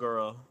type of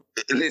girl.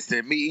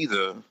 Listen, me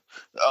either.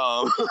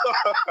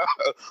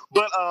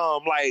 But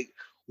like,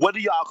 what do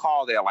y'all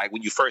call that? Like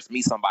when you first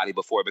meet somebody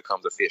before it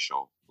becomes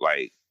official?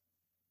 Like,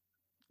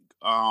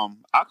 I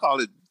call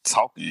it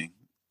talking.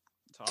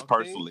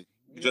 Personally.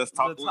 Just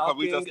talk.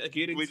 We just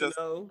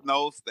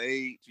know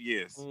stage.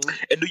 Yes. Mm-hmm.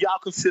 And do y'all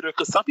consider?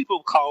 Because some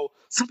people call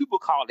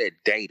that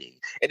dating,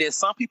 and then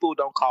some people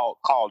don't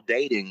call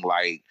dating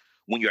like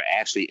when you're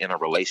actually in a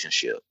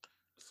relationship.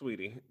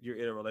 Sweetie, you're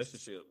in a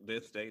relationship.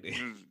 That's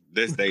dating.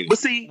 That's dating. But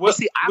see, we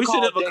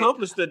should have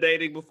accomplished the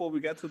dating before we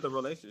got to the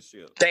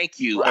relationship. Thank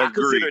you. I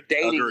consider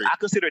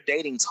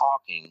dating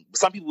talking.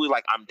 Some people are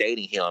like, I'm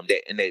dating him,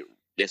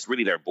 that's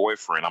really their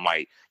boyfriend. I'm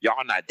like,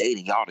 y'all not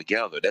dating, y'all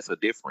together. That's a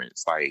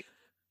difference. Like.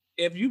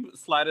 If you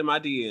slide in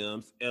my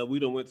DMs and we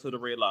done went to the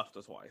Red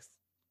Lobster twice,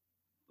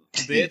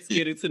 that's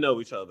getting to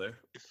know each other.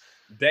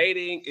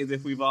 Dating is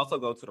if we've also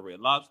gone to the Red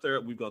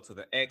Lobster, we go to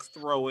the X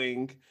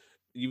throwing,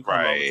 you come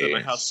over to my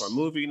house for a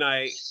movie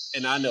night,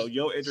 and I know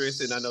your address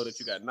and I know that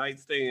you got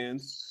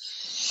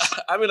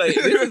nightstands. I mean, like,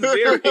 this is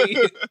very.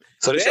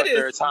 So this is your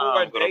third time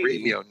I'm going to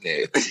read me on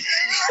that.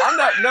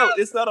 No,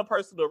 it's not a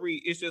personal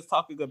read. It's just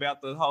talking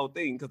about the whole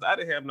thing because I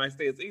didn't have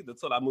nightstands either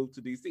until I moved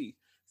to DC.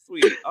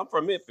 Sweetie, I'm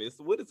from Memphis.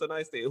 What is a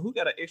nightstand? Who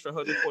got an extra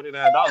 $149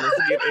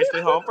 to get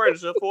extra home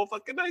furniture for a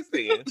fucking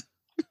nightstand?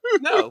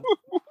 No.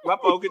 My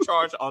phone can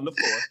charge on the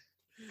floor.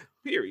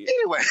 Period.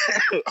 Anyway.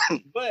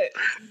 But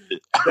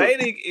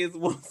dating is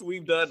once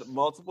we've done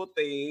multiple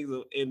things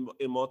in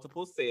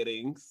multiple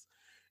settings.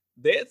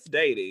 That's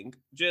dating.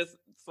 Just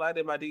slide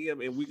in my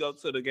DM and we go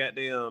to the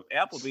goddamn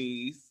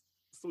Applebee's.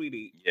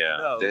 Sweetie. Yeah.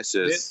 No,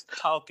 that's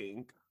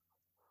talking.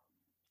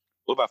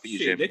 What about for you,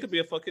 Jimmy? There could be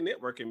a fucking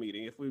networking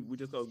meeting if we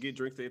just go get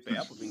drinks at the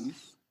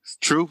Applebee's. It's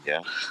true.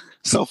 Yeah.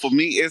 So for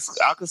me,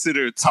 I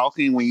consider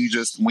talking when you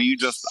just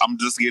I'm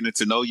just getting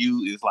to know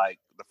you is like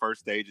the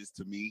first stages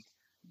to me.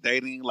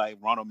 Dating, like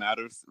Ronald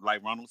Matters,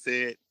 like Ronald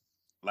said,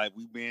 like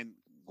we've been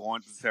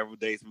going to several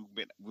dates.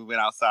 We've been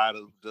outside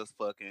of just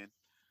fucking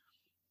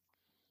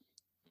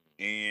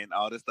and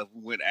all this stuff.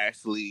 We went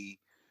actually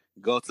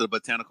go to the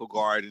botanical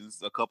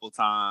gardens a couple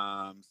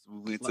times.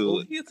 We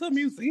went to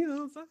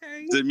museums,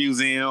 okay. The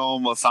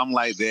museum or something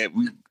like that.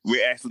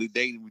 We're actually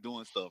dating. We're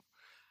doing stuff.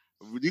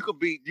 You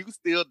can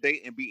still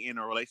date and be in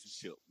a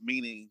relationship,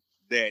 meaning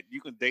that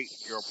you can date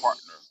your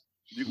partner.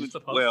 You're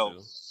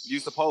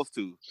supposed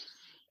to,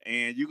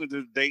 and you can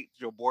just date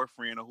your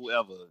boyfriend or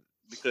whoever.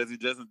 because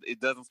it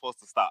doesn't supposed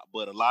to stop.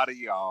 But a lot of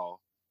y'all,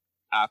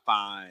 I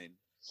find,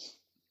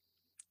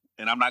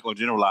 and I'm not gonna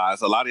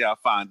generalize, a lot of y'all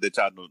find that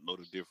y'all don't know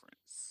the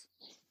difference.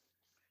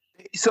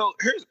 So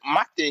here's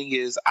my thing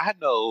is, I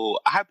know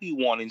I be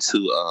wanting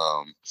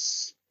to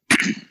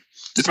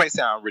this may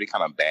sound really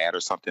kind of bad or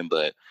something,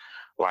 but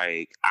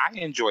like I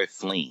enjoy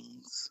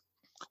flings.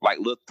 Like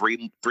little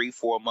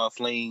 3-4 month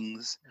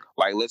flings.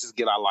 Like let's just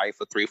get our life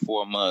for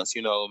 3-4 months,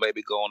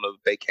 maybe go on a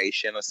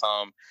vacation or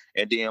something,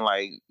 and then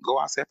like go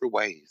our separate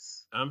ways.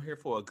 I'm here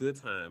for a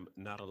good time,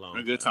 not a long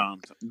A good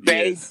time.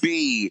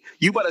 Baby,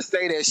 you better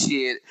say that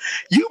shit.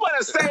 You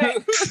better say that.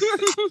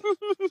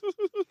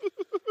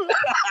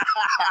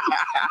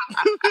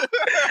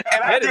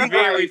 And that is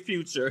very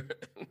future.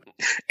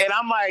 And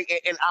I'm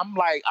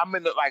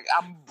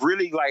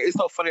really like, it's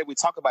so funny that we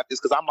talk about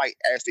this because I'm like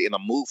actually in a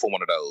mood for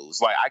one of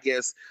those. Like I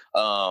guess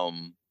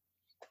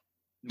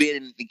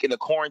being in the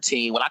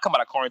quarantine, when I come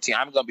out of quarantine,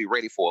 I'm gonna be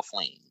ready for a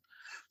fling.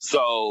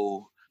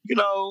 So, you're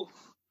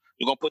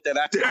gonna put that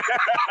out there.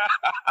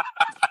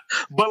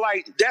 But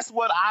like that's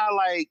what I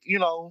like,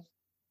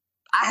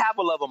 I have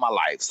a love of my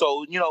life.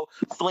 So,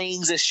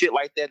 flings and shit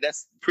like that,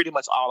 that's pretty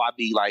much all I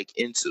be like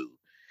into.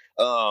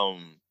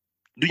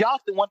 Do y'all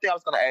think, one thing I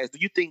was gonna ask, do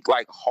you think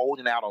like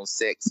holding out on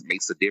sex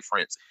makes a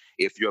difference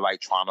if you're like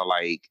trying to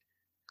like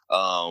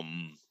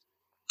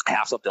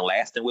have something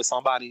lasting with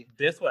somebody?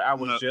 That's what I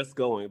was just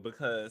going,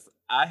 because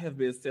I have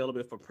been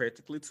celibate for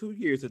practically 2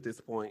 years at this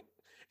point.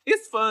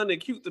 It's fun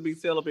and cute to be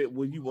celibate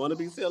when you want to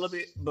be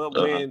celibate, but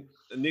when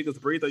niggas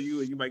breathe on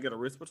you and you might get a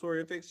respiratory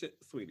infection,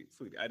 sweetie,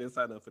 I didn't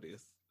sign up for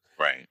this.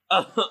 Right.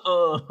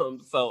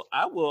 So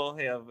I will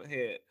have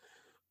had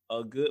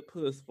a good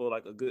puss for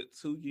like a good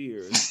 2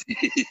 years.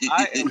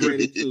 I am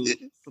ready to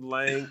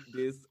slang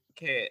this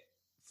cat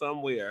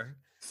somewhere.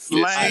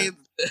 Slang.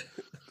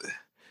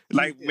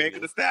 Like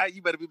Megan Thee Stallion,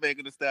 you better be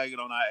Megan Thee Stallion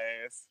on our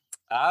ass.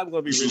 I'm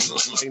gonna be ready to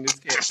sling this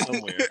cat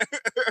somewhere.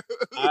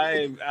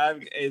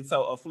 And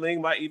so a fling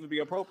might even be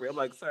appropriate. I'm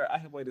like, sir, I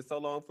have waited so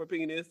long for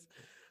penis.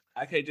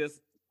 I can't just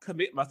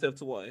commit myself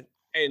to one.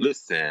 And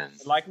listen,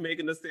 like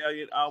Megan Thee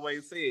Stallion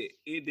always said,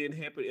 it didn't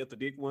happen if the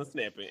dick wasn't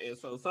snapping. And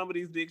so some of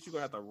these dicks you're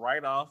gonna have to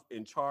write off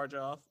and charge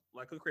off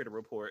like a credit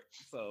report.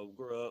 So,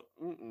 girl,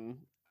 I'm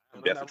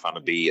definitely trying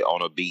to be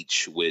on a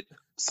beach with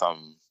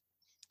some.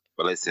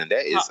 But listen,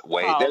 that is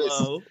way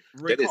overdue.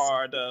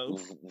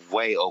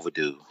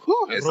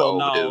 It's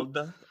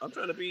overdue. I'm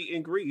trying to be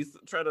in Greece,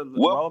 trying to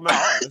roll my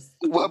R's.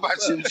 What about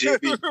you,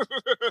 Jimmy?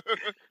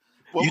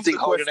 You think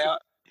holding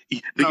out? Do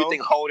you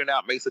think holding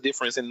out makes a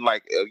difference in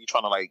like you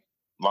trying to like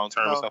long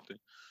term or something?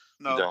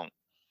 No, you don't.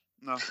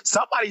 No.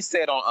 Somebody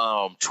said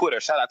on Twitter,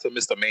 shout out to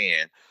Mr.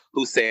 Man,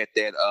 who said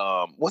that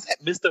was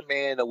that Mr.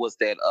 Man or was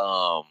that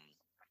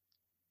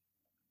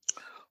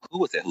who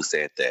was that who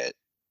said that?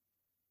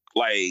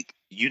 Like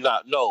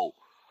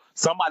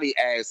somebody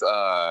asked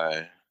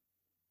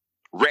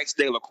Rex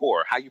De La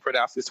Cour. How you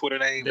pronounce his Twitter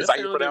name? Is that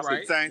how you pronounce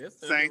it?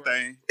 Same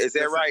thing. Is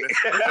that right?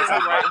 That's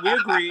right. We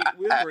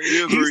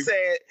agree.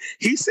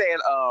 He said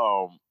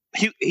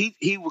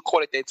he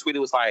recorded that tweet. It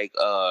was like,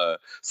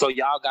 so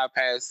y'all got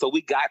past, so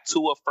we got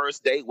to a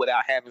first date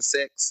without having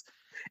sex.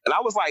 And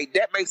I was like,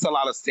 that makes a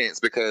lot of sense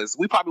because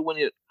we probably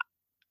wouldn't.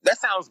 That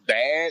sounds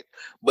bad,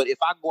 but if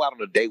I go out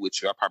on a date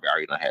with you, I probably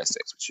already done had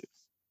sex with you.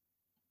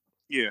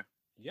 Yeah.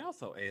 Y'all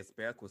so ass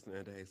backwards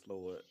nowadays,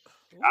 Lord.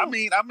 I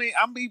mean, I'm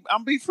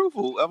be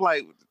truthful. I'm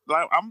like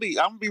I'm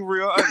be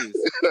real honest.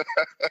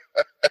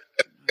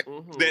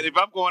 That if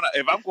I'm going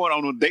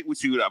on a date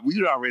with you,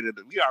 we already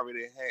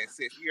had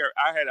sex.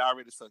 I had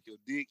already sucked your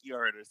dick. You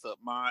already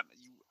sucked mine.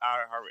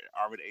 I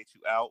already ate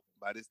you out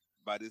by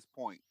this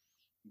point.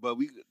 But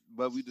we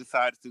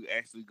decided to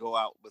actually go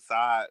out.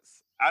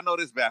 Besides, I know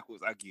this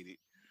backwards. I get it.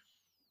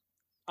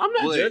 I'm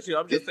not judging you.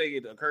 I'm just saying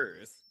it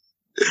occurs.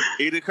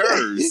 It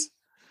occurs.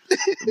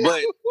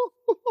 But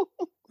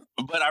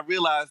I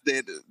realized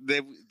that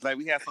like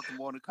we have something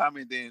more in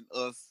common than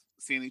us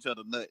seeing each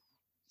other nut.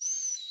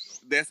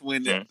 That's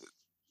when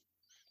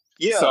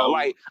so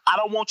like I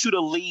don't want you to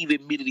leave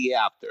immediately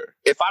after.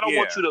 If I don't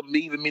want you to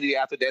leave immediately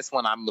after, that's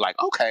when I'm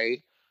like,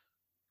 okay,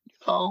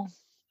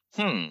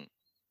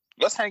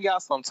 let's hang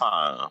out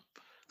sometime.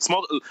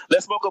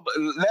 Let's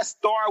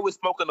start with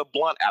smoking a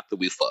blunt after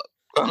we fuck.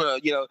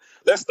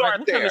 Let's start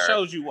what there. What kind of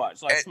shows you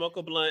watch? Like smoke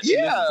a blunt,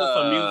 listen to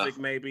some music,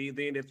 maybe.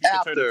 Then if you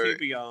can turn the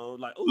TV on,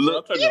 like,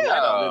 I'll turn the light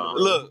on.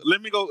 Look,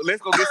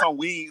 let's go get some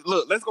wings.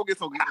 Look, let's go get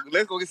some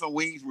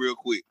wings real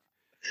quick.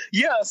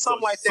 Yeah,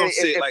 something like that.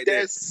 Shit like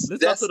that's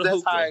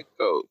how it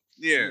goes.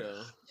 Yeah.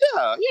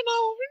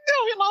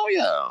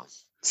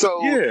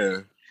 So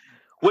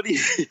what do you?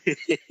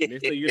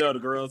 Next thing you know, the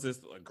girls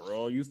is like,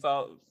 girl, you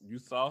saw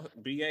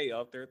BA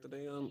out there at the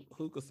damn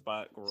hookah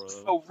spot, girl.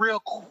 So real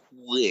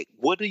quick,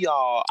 what do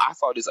y'all? I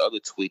saw this other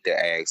tweet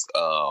that asked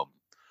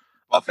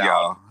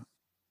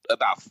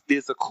about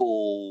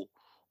physical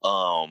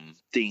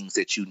things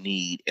that you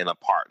need in a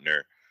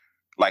partner.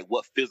 Like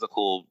what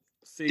physical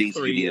things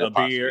you need in a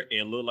partner? Beard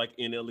and look like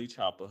NLE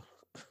Chopper.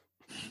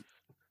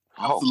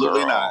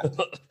 Absolutely not.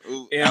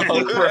 And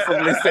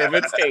preferably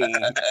 17.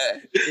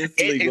 It's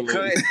legal in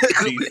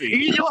DC.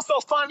 You know what's so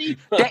funny?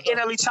 That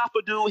NLE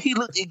Chopper dude, he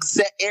looked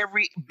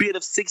every bit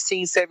of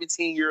 16,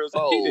 17 years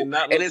old. He did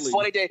not look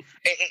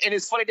and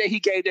it's funny that he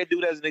gave that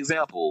dude as an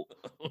example.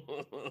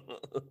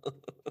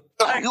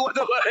 Like, what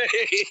the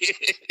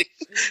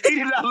he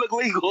did not look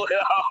legal at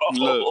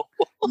all.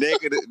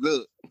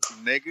 Look,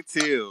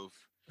 negative.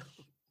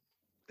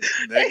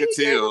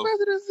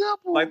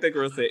 Like that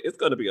girl said, it's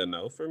gonna be a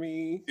no for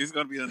me. It's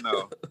gonna be a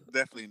no.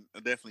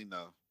 definitely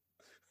no.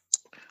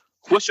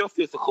 What's your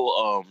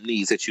physical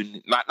needs that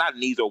you not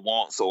needs or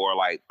wants or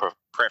like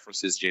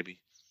preferences, Jimmy?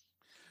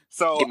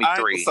 So give me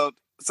 3. So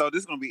this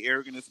is gonna be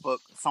arrogant as fuck.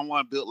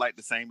 Someone built like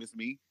the same as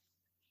me.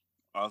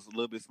 I was a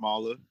little bit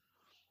smaller.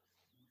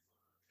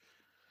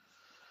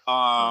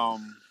 I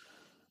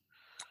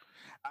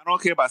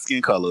don't care about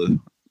skin color.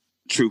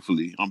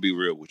 Truthfully, I'm gonna be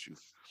real with you.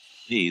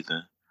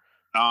 Either.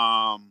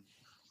 The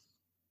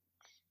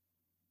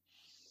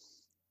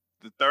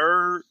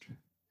third,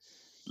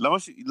 long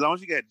as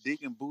you got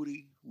dick and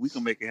booty, we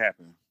can make it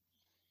happen.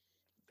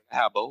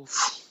 Have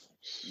both.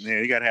 Yeah,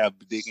 you gotta have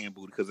dick and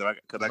booty because I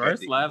got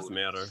Verse lives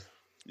matter.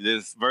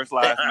 This verse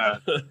lives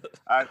matter.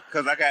 I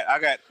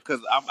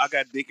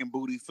got dick and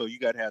booty, so you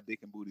gotta have dick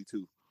and booty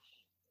too.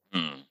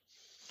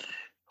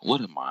 What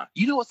am I?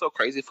 You know what's so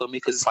crazy for me?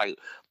 Because it's like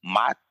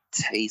my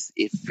taste,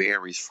 it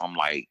varies from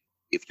like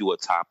if you a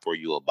top or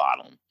you a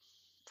bottom.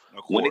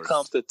 When it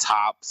comes to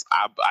tops,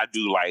 I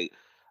do like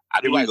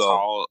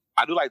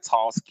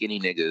tall,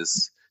 skinny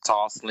niggas,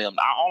 tall, slim.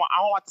 I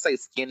don't like to say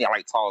skinny. I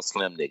like tall,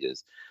 slim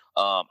niggas.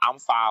 I'm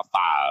 5'5".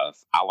 I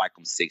like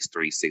them 6'3",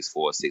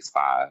 6'4",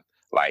 6'5".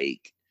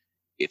 Like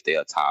if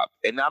they're top,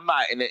 and I'm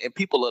not. And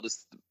people love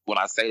this when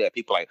I say that.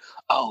 People are like,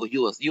 oh,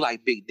 you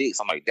like big dicks.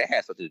 I'm like, that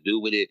has something to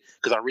do with it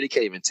because I really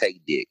can't even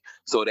take dick.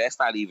 So that's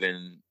not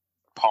even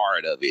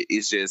part of it.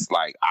 It's just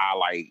like I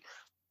like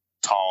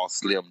tall,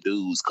 slim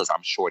dudes because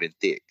I'm short and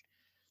thick.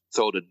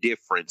 So the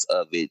difference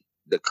of it,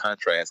 the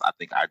contrast, I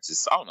think I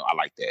don't know. I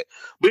like that.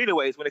 But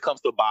anyways, when it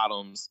comes to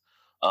bottoms,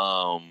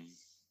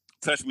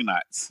 touch me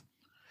nuts.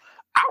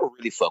 I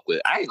really fuck with.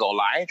 I ain't gonna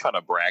lie. I ain't trying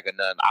to brag or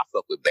nothing. I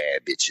fuck with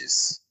bad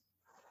bitches.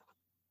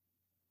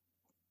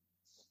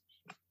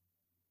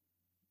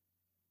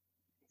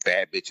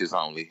 Bad bitches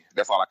only.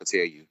 That's all I can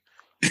tell you.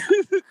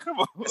 Come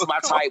on. It's my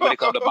type when it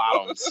comes to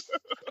bottoms.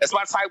 That's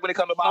my type when it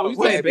comes to bottoms.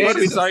 Oh, bad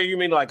bitches. Are you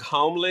mean like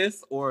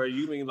homeless, or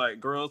you mean like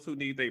girls who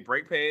need their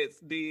brake pads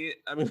did?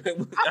 I mean,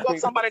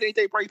 somebody need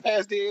their brake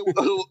pads did.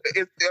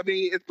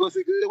 It's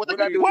pussy good. What they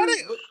got to do?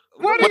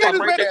 Why they got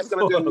brake pads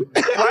gonna do?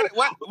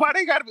 Why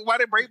they gotta be? Why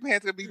they brake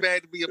pads gonna be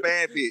bad to be a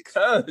bad bitch?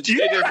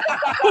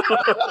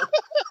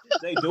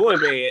 They doing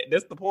bad.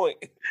 That's the point.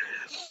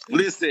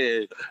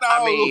 Listen, no,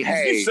 I mean,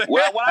 hey,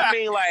 what I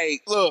mean,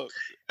 like, look.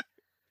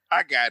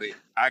 I got it.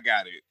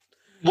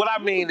 What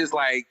I mean is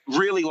like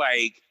really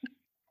like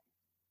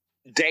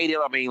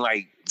dating. I mean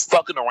like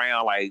fucking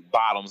around like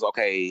bottoms.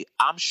 Okay,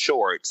 I'm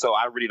short, so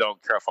I really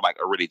don't care for like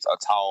a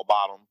tall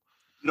bottom.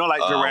 You don't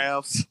like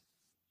giraffes?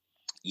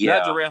 Yeah,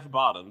 not giraffe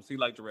bottoms. You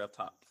like giraffe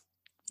tops?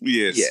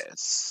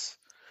 Yes.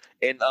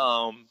 And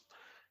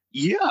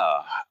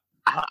yeah,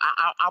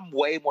 I'm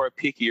way more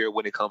pickier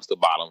when it comes to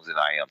bottoms than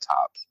I am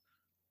tops.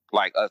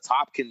 Like a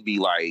top can be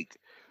like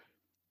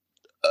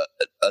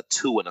a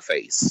 2 in the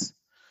face.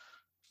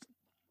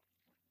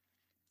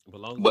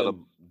 But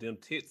them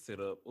tits sit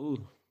up.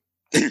 Ooh.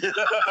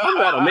 I'm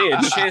not a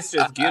man. Chest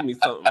just give me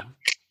something.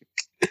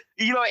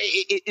 You know,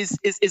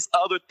 it's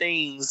other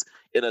things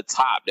in a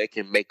top that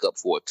can make up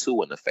for a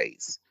 2 in the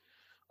face.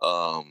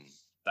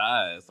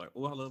 Thighs. Like,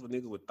 oh, I love a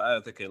nigga with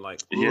thighs that can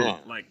like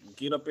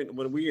get up in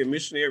when we in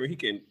missionary, he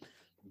can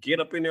get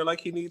up in there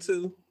like he need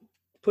to.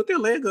 Put their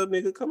leg up,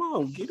 nigga. Come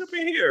on, get up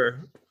in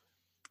here.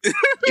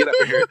 Get up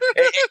in here.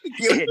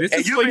 This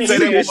is for you. Say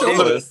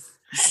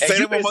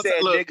that one more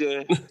time. Look,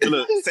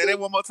 say that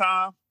one more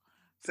time.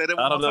 Say that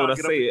one more time. I don't know what I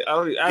said.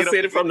 I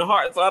said it from the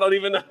heart, so I don't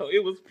even know.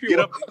 It was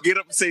pure. Get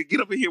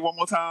up in here one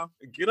more time.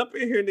 Get up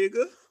in here,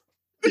 nigga.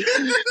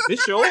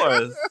 It's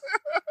yours.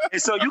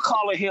 And so you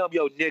calling him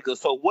your nigga.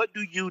 So what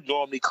do you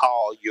normally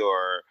call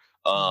your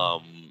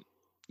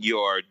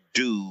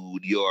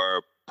dude,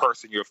 your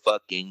person you're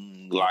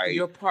fucking, like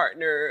your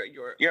partner,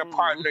 your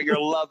partner, your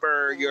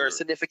lover, your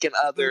significant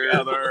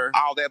other,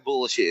 all that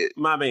bullshit?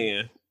 My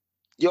man.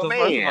 Your man.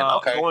 First of all,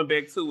 okay. Going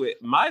back to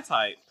it, my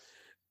type,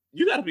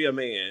 you gotta be a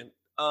man.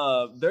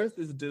 There's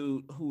this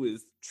dude who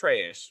is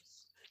trash.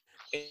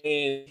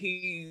 And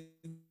he's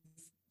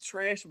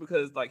trash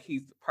because like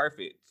he's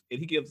perfect. And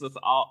he gives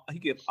all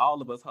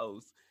of us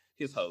hosts,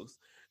 his hosts,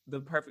 the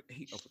perfect.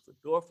 He opens the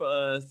door for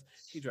us.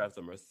 He drives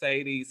a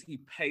Mercedes. He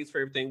pays for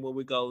everything when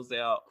we goes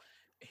out.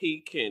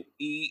 He can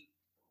eat,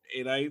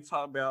 and I ain't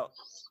talking about.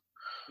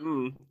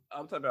 I'm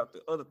talking about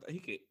the other thing. He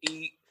can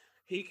eat.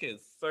 He can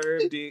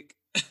serve dick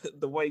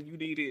the way you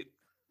need it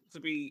to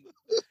be.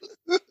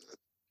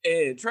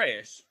 And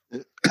trash.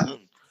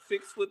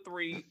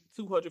 6'3",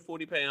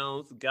 240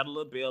 pounds. Got a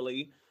little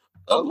belly.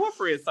 A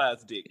boyfriend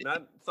size dick,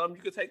 not something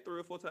you could take 3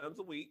 or 4 times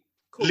a week.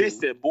 Cool.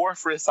 Listen,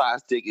 boyfriend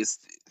size dick is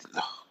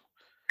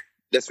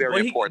that's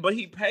very important. But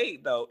he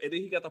paid though, and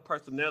then he got the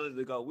personality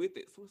to go with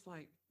it. So it's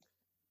like,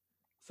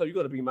 so you're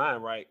gonna be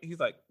mine, right? He's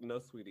like, no,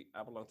 sweetie,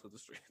 I belong to the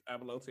streets. I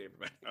belong to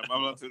everybody. I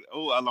belong to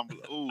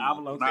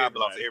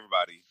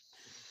everybody.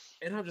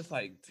 And I'm just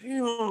like,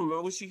 damn,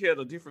 I wish he had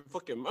a different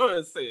fucking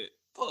mindset.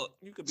 Fuck,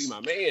 you could be my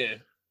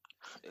man.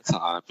 It's a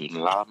lot of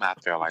people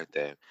out there like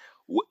that.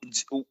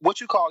 What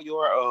you call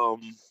your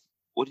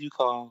what do you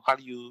call? How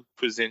do you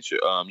present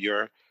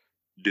your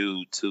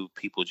dude to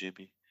people,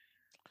 Jimmy?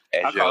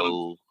 I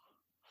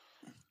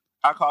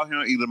call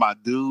him either my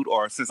dude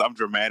or, since I'm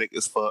dramatic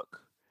as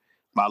fuck,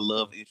 my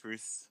love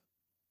interest.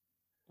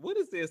 What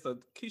is this? A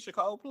Keisha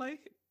Cole play?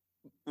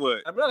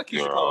 What? I'm not a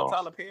Keisha Cole,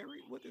 Tyler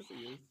Perry. What this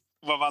is?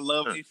 Well, my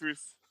love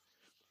interest.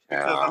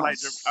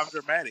 Because I'm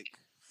dramatic.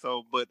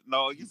 So, but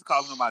no, I used to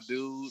call him my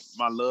dude,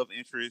 my love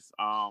interest.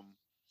 I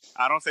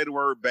don't say the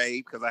word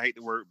babe because I hate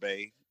the word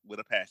babe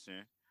with a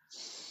passion.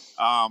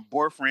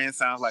 Boyfriend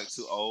sounds like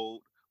too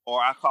old.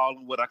 Or I call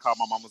him what I call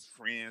my mama's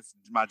friends,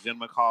 my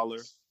gentleman caller.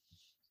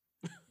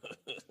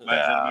 My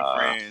gentleman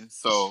friend.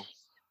 So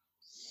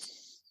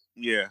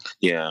yeah.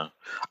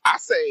 I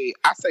say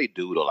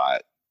dude a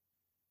lot.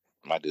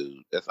 My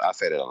dude. I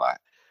say that a lot.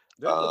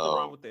 There's nothing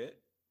wrong with that.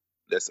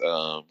 That's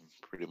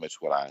pretty much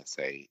what I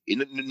say.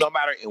 No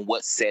matter in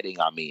what setting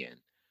I'm in,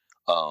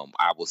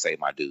 I will say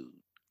my dude.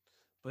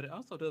 But it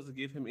also doesn't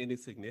give him any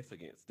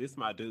significance. This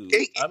my dude.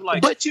 I'm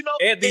like, but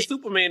Andy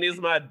Superman is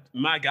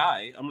my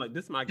guy. I'm like,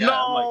 this my guy.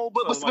 No,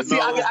 but see,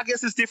 I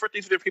guess it's different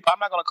things for different people. I'm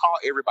not gonna call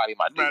everybody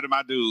my dude.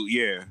 My dude,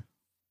 yeah.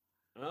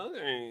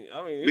 Okay,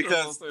 I mean,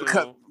 because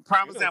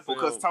prime example,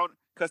 because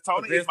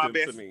Tony is my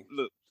best.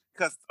 Look,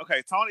 because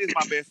Tony is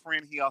my best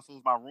friend. He also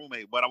is my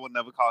roommate, but I would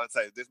never call it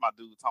say this is my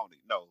dude Tony.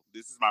 No,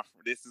 this is my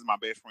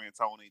best friend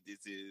Tony.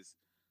 This is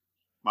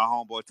my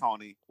homeboy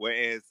Tony.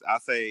 Whereas I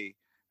say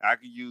I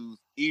could use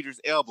Idris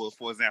Elba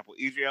for example.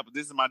 Idris Elba,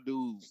 this is my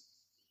dude.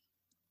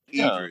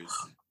 Idris.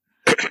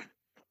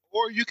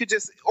 Or you can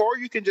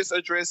just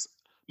address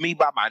me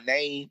by my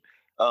name,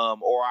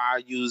 or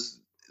I use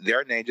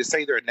their name. Just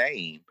say their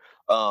name.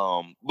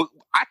 But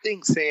I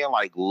think saying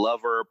like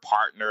lover,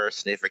 partner,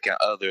 significant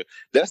other,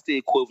 that's the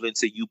equivalent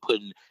to you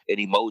putting an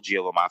emoji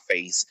over my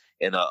face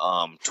in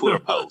a Twitter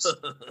post.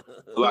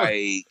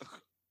 Like,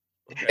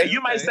 and you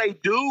might say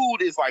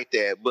dude is like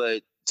that,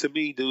 but to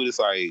me, dude is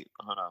like,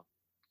 I don't know.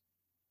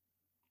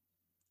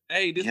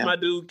 Hey, this is my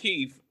dude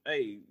Keith.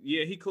 Hey,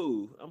 yeah, he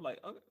cool. I'm like,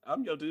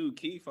 I'm your dude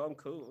Keith. I'm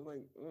cool. I'm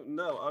like,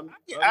 no,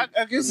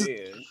 I guess.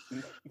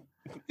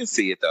 I can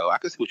see it though. I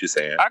can see what you're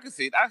saying. I can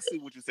see it. I see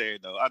what you're saying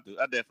though. I do.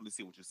 I definitely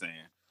see what you're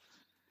saying.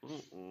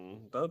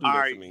 Don't do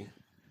that to me.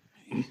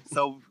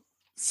 So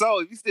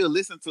if you still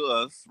listen to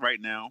us right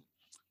now,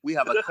 we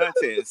have a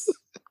contest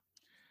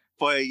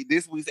for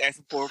this week's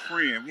Asking for a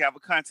Friend. We have a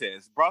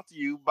contest brought to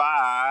you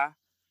by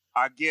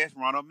our guest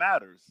Ronald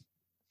Matters.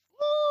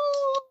 Woo!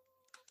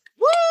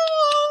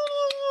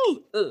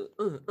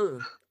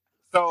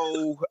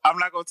 So I'm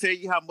not gonna tell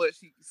you how much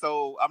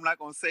I'm not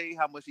gonna say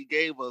how much he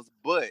gave us,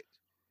 but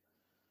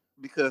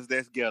because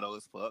that's ghetto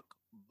as fuck.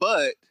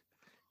 But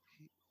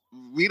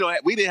we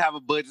didn't have a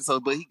budget,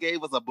 but he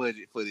gave us a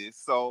budget for this.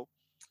 So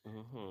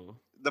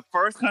the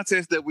first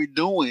contest that we're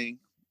doing,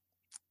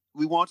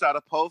 we want y'all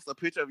to post a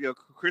picture of your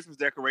Christmas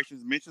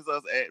decorations, mention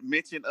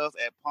us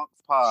at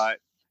Punks Pod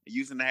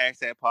using the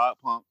hashtag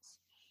PodPunks.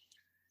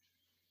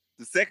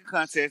 The second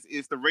contest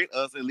is to rate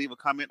us and leave a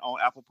comment on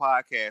Apple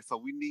Podcasts. So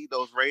we need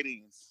those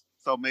ratings.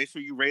 So make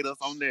sure you rate us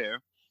on there.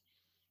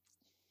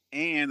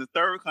 And the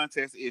third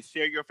contest is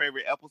share your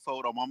favorite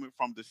episode or moment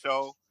from the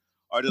show,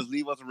 or just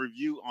leave us a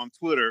review on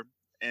Twitter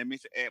and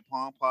mention at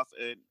Punk Pods.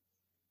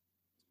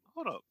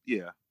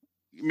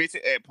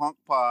 Mention at Punk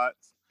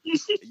Pods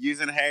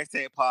using the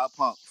hashtag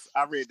PodPunks.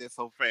 I read that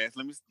so fast.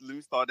 Let me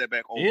start that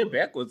back over. And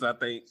backwards, I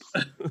think.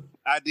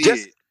 I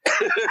did.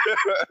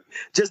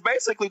 Just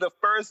basically the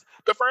first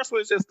one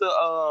is just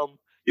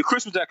your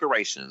Christmas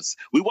decorations.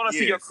 We want to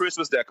see your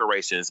Christmas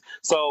decorations.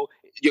 So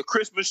your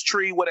Christmas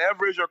tree,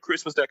 whatever is your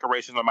Christmas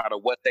decoration, no matter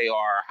what they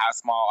are, how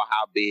small,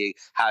 how big,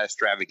 how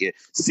extravagant,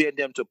 send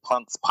them to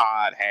Punks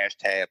Pod,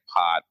 hashtag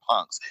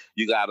PodPunks.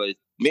 You gotta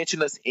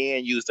mention us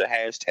and use the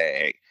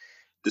hashtag.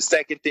 The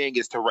second thing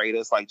is to rate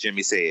us, like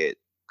Jimmy said,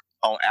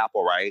 on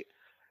Apple, right?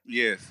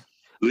 Yes.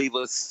 Leave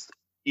us,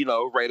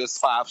 rate us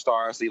 5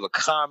 stars, leave a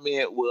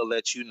comment. We'll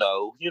let you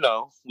know.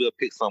 We'll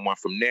pick someone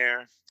from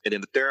there. And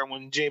then the third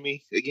one,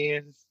 Jimmy,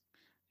 again.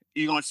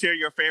 You're going to share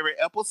your favorite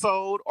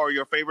episode or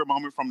your favorite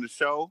moment from the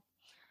show.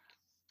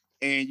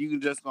 And you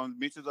can just going to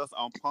mention us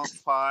on Punks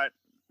Pod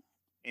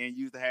and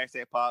use the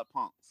hashtag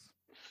PodPunks.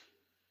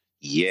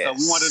 Yes. So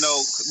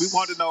we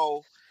want to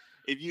know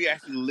if you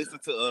actually listen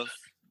to us,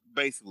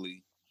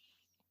 basically.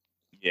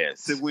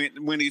 Yes. To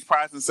win these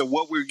prizes. So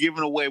what we're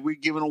giving away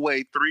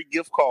 3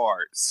 gift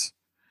cards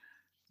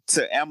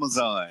to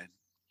Amazon.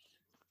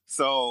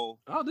 So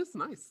this is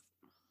nice.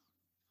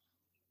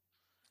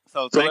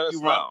 So thank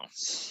you, Ronald.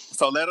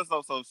 So let us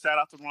know. So shout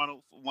out to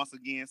Ronald once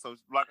again. So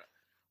like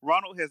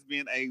Ronald has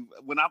been I'm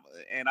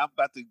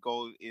about to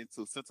go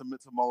into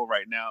sentimental mode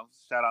right now.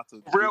 Shout out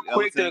to Real Duke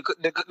quick,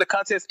 Ellington. the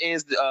contest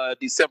ends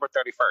December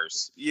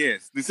 31st.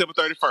 Yes, December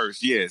 31st.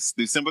 Yes,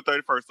 December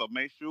 31st. So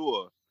make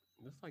sure.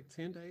 It's like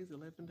 10 days,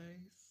 11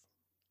 days.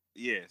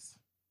 Yes.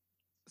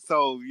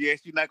 So yes,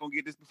 you're not gonna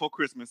get this before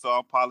Christmas. So I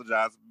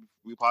apologize.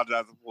 We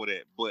apologize for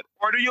that. But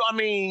Or do you? I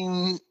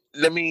mean,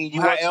 you want to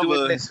do it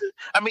however, next?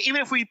 I mean,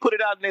 even if we put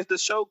it out next, the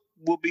show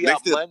will be out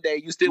still-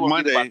 Monday. You still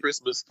won't get it by Monday.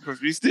 Christmas.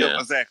 because we still Yeah.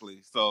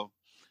 exactly. So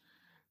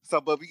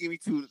but we give me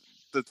to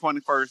the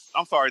 21st.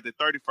 I'm sorry, the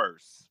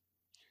 31st.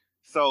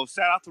 So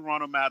shout out to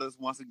Ronald Matters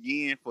once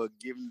again for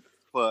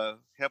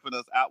helping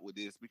us out with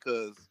this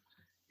because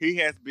he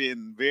has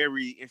been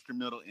very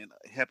instrumental in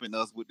helping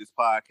us with this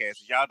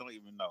podcast. Y'all don't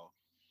even know.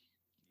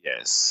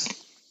 Yes.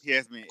 He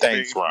has been.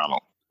 Thanks,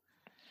 Ronald.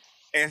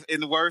 As in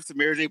the words to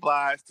Mary J.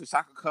 Blige, to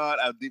Shaka Khan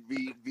of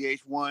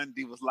VH1,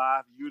 Divas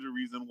Live, you're the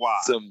reason why.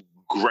 Some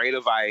great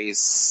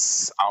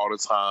advice all the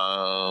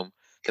time.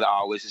 Can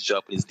always just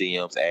jump in his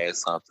DMs,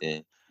 ask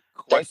something.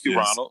 Thank you,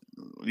 Ronald.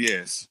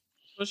 Yes.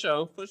 For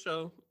sure.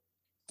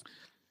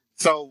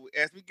 So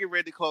as we get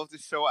ready to close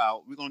this show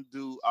out, we're gonna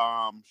do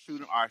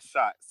shooting our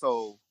shot.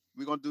 So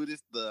we're gonna do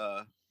this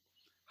the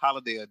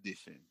holiday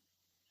edition.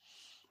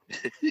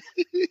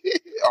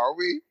 Are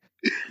we?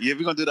 Yeah,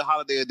 we're gonna do the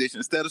holiday edition.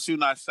 Instead of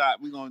shooting our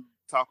shot, we're gonna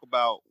talk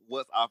about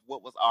what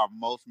was our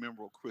most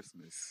memorable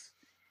Christmas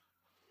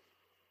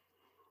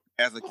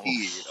as a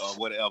kid or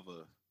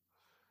whatever.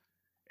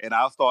 And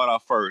I'll start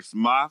off first.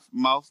 My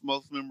most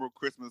memorable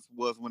Christmas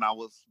was when I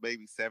was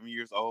maybe 7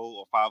 years old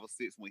or 5 or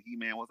 6 when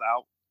He-Man was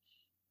out.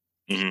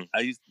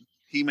 Mm-hmm.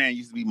 He-Man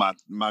used to be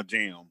my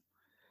jam.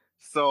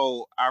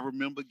 So I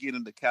remember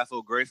getting the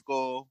Castle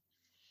Grayskull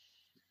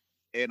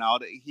and all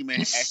the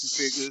He-Man action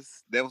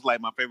figures. That was like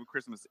my favorite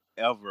Christmas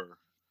ever.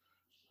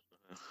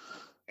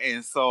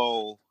 And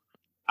so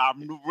I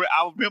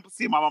remember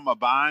seeing my mama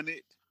buying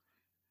it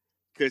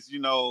because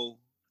Santa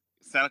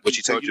Claus. But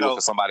she told you it was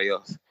for somebody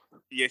else.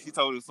 Yeah, she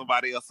told it was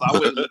somebody else. So I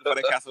went looking for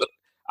that Castle.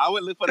 I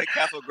went looking for that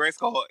Castle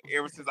Grayskull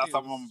ever since I saw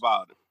my mama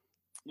about it.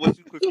 What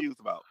you confused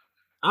about?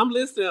 I'm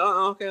listening.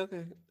 Okay.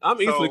 I'm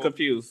easily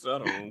confused. So I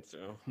don't.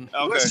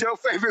 Okay. What's your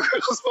favorite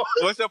Christmas?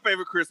 What's your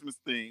favorite Christmas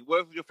thing?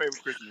 What was your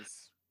favorite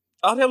Christmas?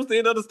 Oh, that was the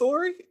end of the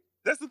story?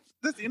 That's the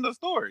end of the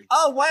story.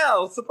 Oh,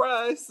 wow.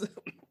 Surprise.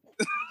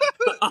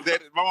 My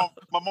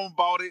mom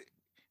bought it.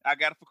 I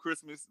got it for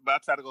Christmas, but I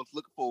tried to go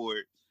looking for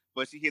it.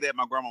 But she hid it at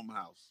my grandma's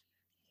house.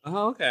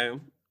 Oh, okay.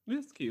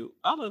 That's cute.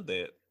 I love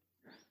that.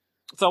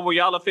 So were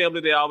y'all a family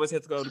that always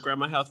had to go to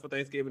grandma's house for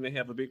Thanksgiving and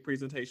have a big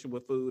presentation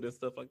with food and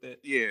stuff like that?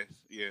 Yes.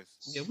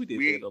 Yeah, we did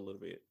that a little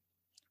bit.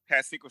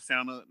 Had Secret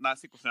Santa, not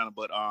Secret Santa,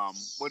 but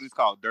what is it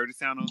called? Dirty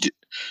Santa?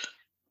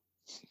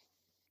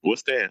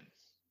 What's that?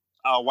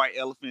 White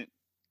Elephant.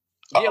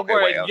 Yeah,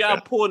 where y'all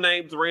pull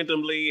names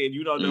randomly and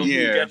you don't know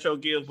who got your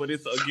gift, but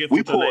it's a gift.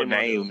 We pull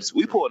names.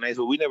 We pull names,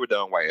 but we never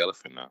done White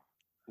Elephant now.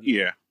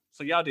 Yeah.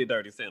 So y'all did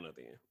Dirty Santa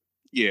then?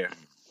 Yeah.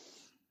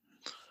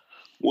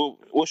 Well,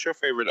 what's your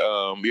favorite,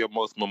 your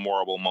most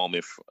memorable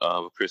moment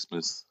of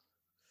Christmas?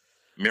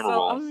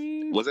 Memorable.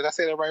 So, was it? I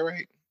say that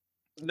right?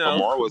 No,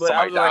 memorable was but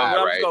I was like, died,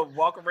 I was gonna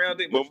walk around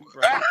it. I was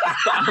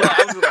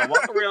gonna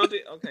walk around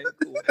it. Okay,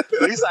 cool.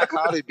 At least I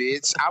called it,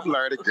 bitch. I'm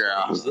learning,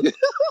 girl.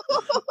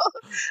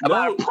 I'm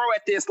not a pro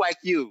at this like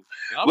you.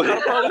 I'm not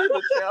a pro at it,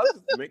 but I'm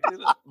just making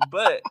it up.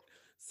 But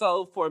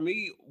so for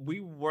me, we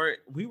were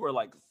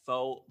like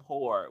so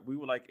poor. We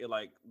were like in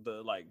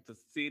the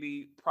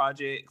city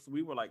projects.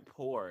 We were like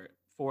poor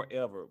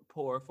forever.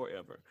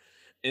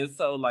 And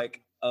so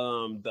like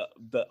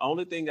the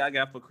only thing I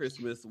got for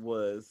Christmas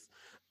was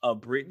a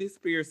Britney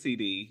Spears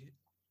CD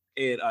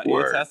and an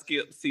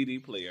anti-skip CD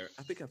player.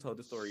 I think I've told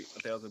the story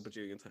 1,000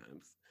 bajillion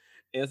times.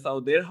 And so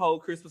their whole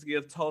Christmas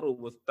gift total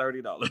was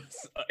 $30.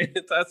 An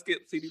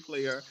anti-skip CD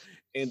player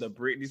and the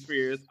Britney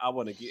Spears I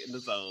Want to Get in the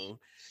Zone.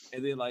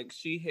 And then like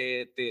she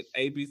had that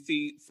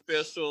ABC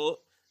special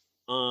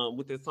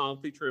with that song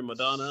featuring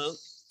Madonna.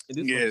 And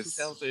this was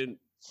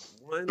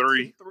 2001,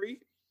 3.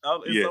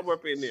 It's somewhere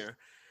up in there.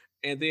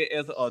 And then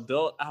as an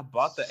adult, I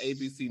bought the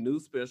ABC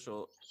News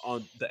special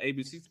on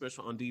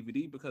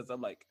DVD because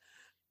I'm like,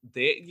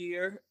 that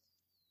year,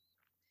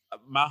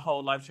 my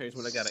whole life changed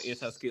when I got an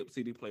anti-skip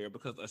CD player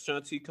because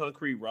Ashanti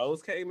Concrete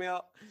Rose came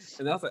out.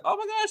 And I was like, oh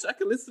my gosh, I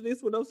can listen to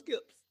this with no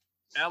skips.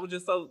 I was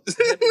just so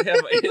happy to have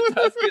an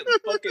anti-skip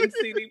fucking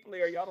CD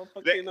player. Y'all don't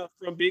fucking know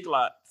from Big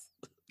Lots.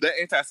 That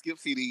anti-skip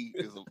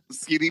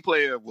CD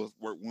player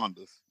worked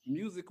wonders.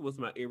 Music was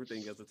my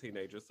everything as a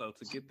teenager. So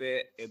to get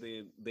that and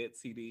then that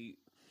CD,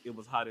 it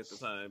was hot at the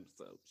time.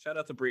 So shout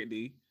out to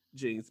Britney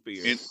Jean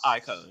Spears,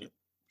 icon.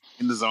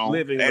 In the Zone.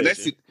 And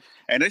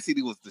that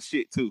CD was the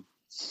shit too.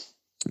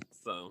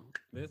 So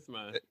that's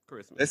my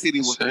Christmas. That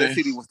CD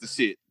was the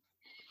shit.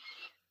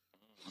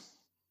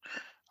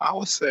 I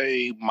would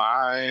say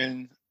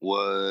mine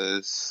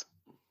was,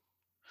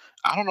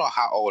 I don't know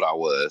how old I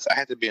was. I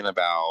had to be in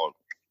about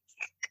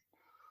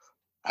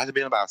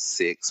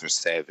 6 or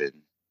 7.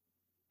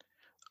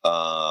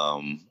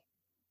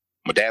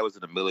 My dad was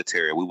in the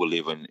military. We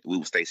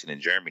were stationed in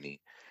Germany,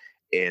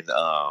 and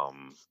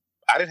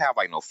I didn't have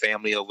like no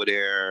family over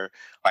there,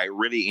 like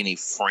really any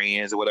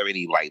friends or whatever,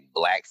 any like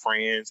black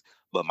friends.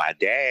 But my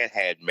dad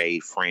had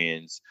made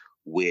friends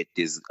with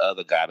this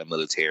other guy in the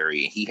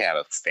military, and he had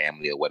a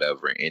family or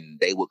whatever, and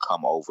they would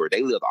come over.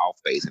 They lived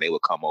off base, and they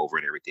would come over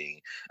and everything.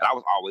 And I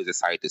was always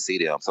excited to see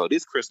them. So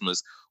this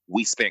Christmas,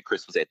 we spent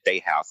Christmas at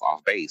their house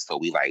off base. So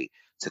we like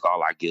took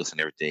all our gifts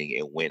and everything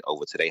and went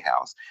over to their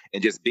house.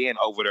 And just being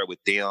over there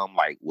with them,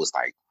 like, was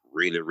like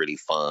really, really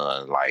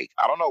fun. Like,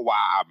 I don't know why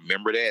I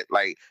remember that.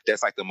 Like,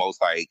 that's like the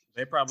most like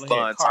They probably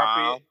fun had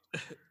carpet.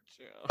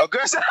 a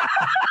good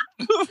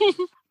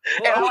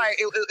and like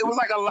it was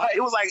like a lot. It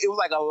was like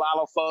a lot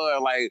of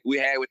fun. Like we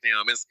had with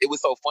them. It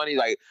was so funny.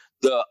 Like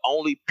the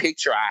only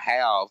picture I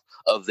have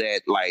of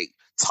that like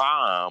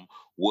time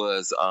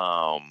was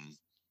my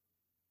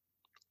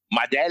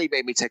daddy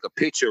made me take a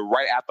picture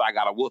right after I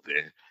got a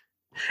whooping.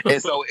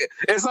 And so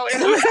Daddy's ain't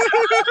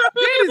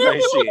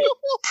shit.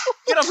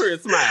 Get up here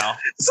and smile.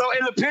 So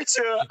in the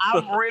picture,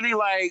 I'm really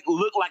like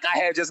look like I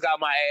had just got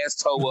my ass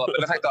toe up, and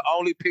it's like the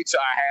only picture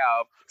I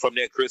have from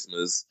that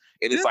Christmas.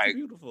 And it's That's like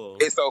beautiful.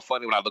 it's so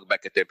funny when I look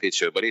back at that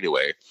picture. But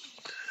anyway,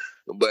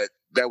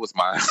 that was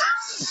my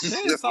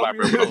that's so what I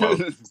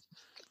remember.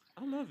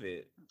 I love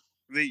it.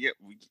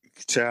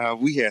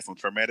 Child, we had some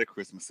traumatic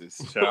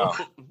Christmases, child.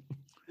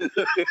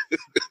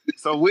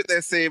 So with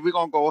that said, we're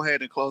gonna go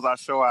ahead and close our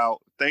show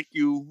out. Thank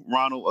you,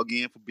 Ronald,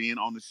 again for being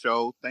on the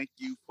show. Thank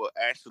you for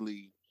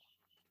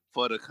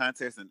the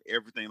contest and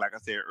everything, like I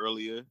said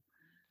earlier.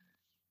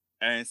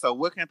 And so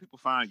where can people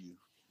find you?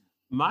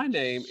 My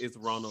name is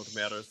Ronald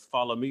Matters.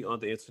 Follow me on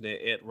the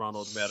internet at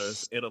Ronald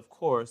Matters, and of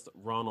course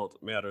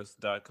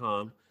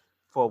RonaldMatters.com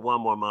for one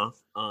more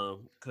month.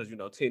 Because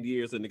 10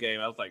 years in the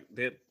game, I was like,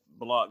 that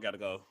blog gotta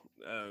go.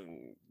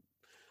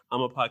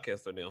 I'm a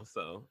podcaster now,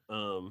 so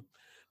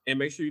and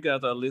make sure you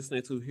guys are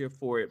listening to Here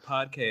For It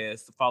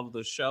podcast. Follow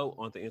the show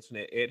on the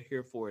internet at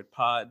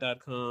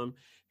hereforitpod.com,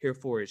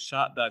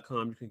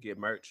 hereforitshop.com. You can get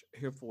merch.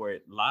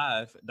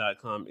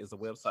 Hereforitlive.com is a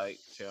website,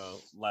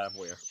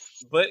 liveware.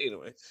 But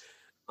anyway,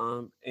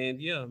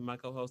 and yeah, my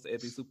co-host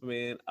Abby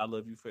Superman. I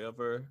love you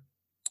forever.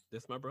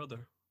 That's my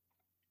brother.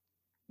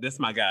 That's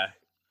my guy.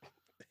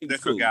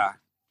 That's your guy.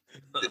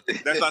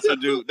 That's not your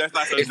dude. That's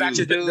not your It's not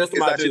your dude. That's It's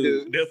my not your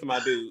dude. dude. That's my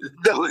dude.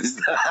 No,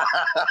 it's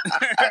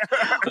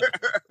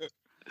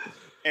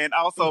And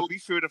also be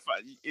sure to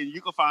you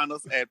can find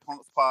us at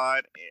Punks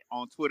Pod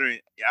on Twitter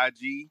and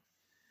IG.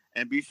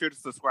 And be sure to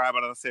subscribe.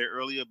 As I said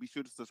earlier, be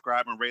sure to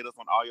subscribe and rate us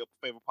on all your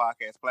favorite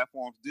podcast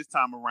platforms. This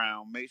time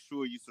around, make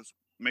sure you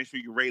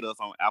rate us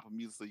on Apple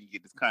Music so you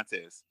get this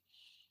contest.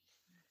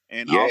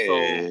 And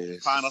also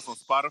find us on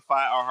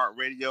Spotify,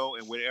 iHeartRadio,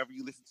 and wherever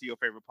you listen to your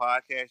favorite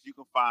podcast. You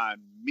can find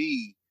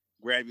me,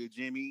 Grab Your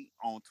Jimmy,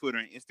 on Twitter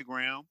and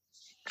Instagram.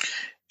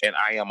 And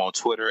I am on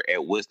Twitter at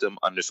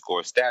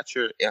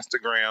wisdom_stature,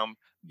 Instagram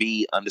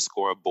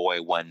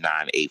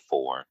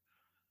B_boy1984.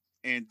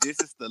 And this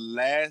is the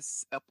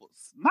last episode.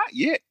 Not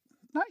yet.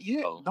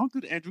 Oh. Don't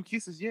do the Andrew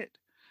kisses yet.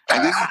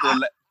 And this is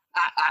the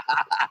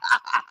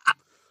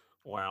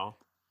wow.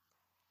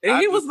 And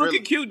he was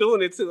looking cute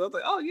doing it too. I was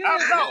like, oh yeah. I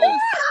know.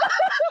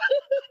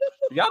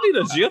 Y'all need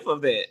a gif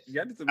of that.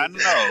 Y'all need to I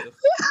know.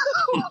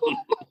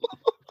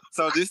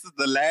 So this is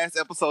the last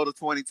episode of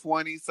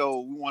 2020.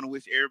 So we want to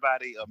wish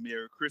everybody a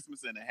Merry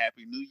Christmas and a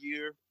Happy New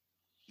Year.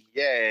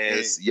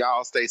 Yes. And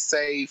y'all stay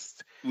safe.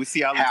 We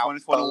see y'all in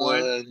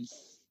 2021.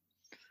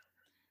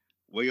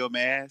 Wear your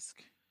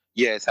mask.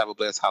 Yes, have a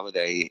blessed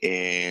holiday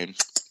and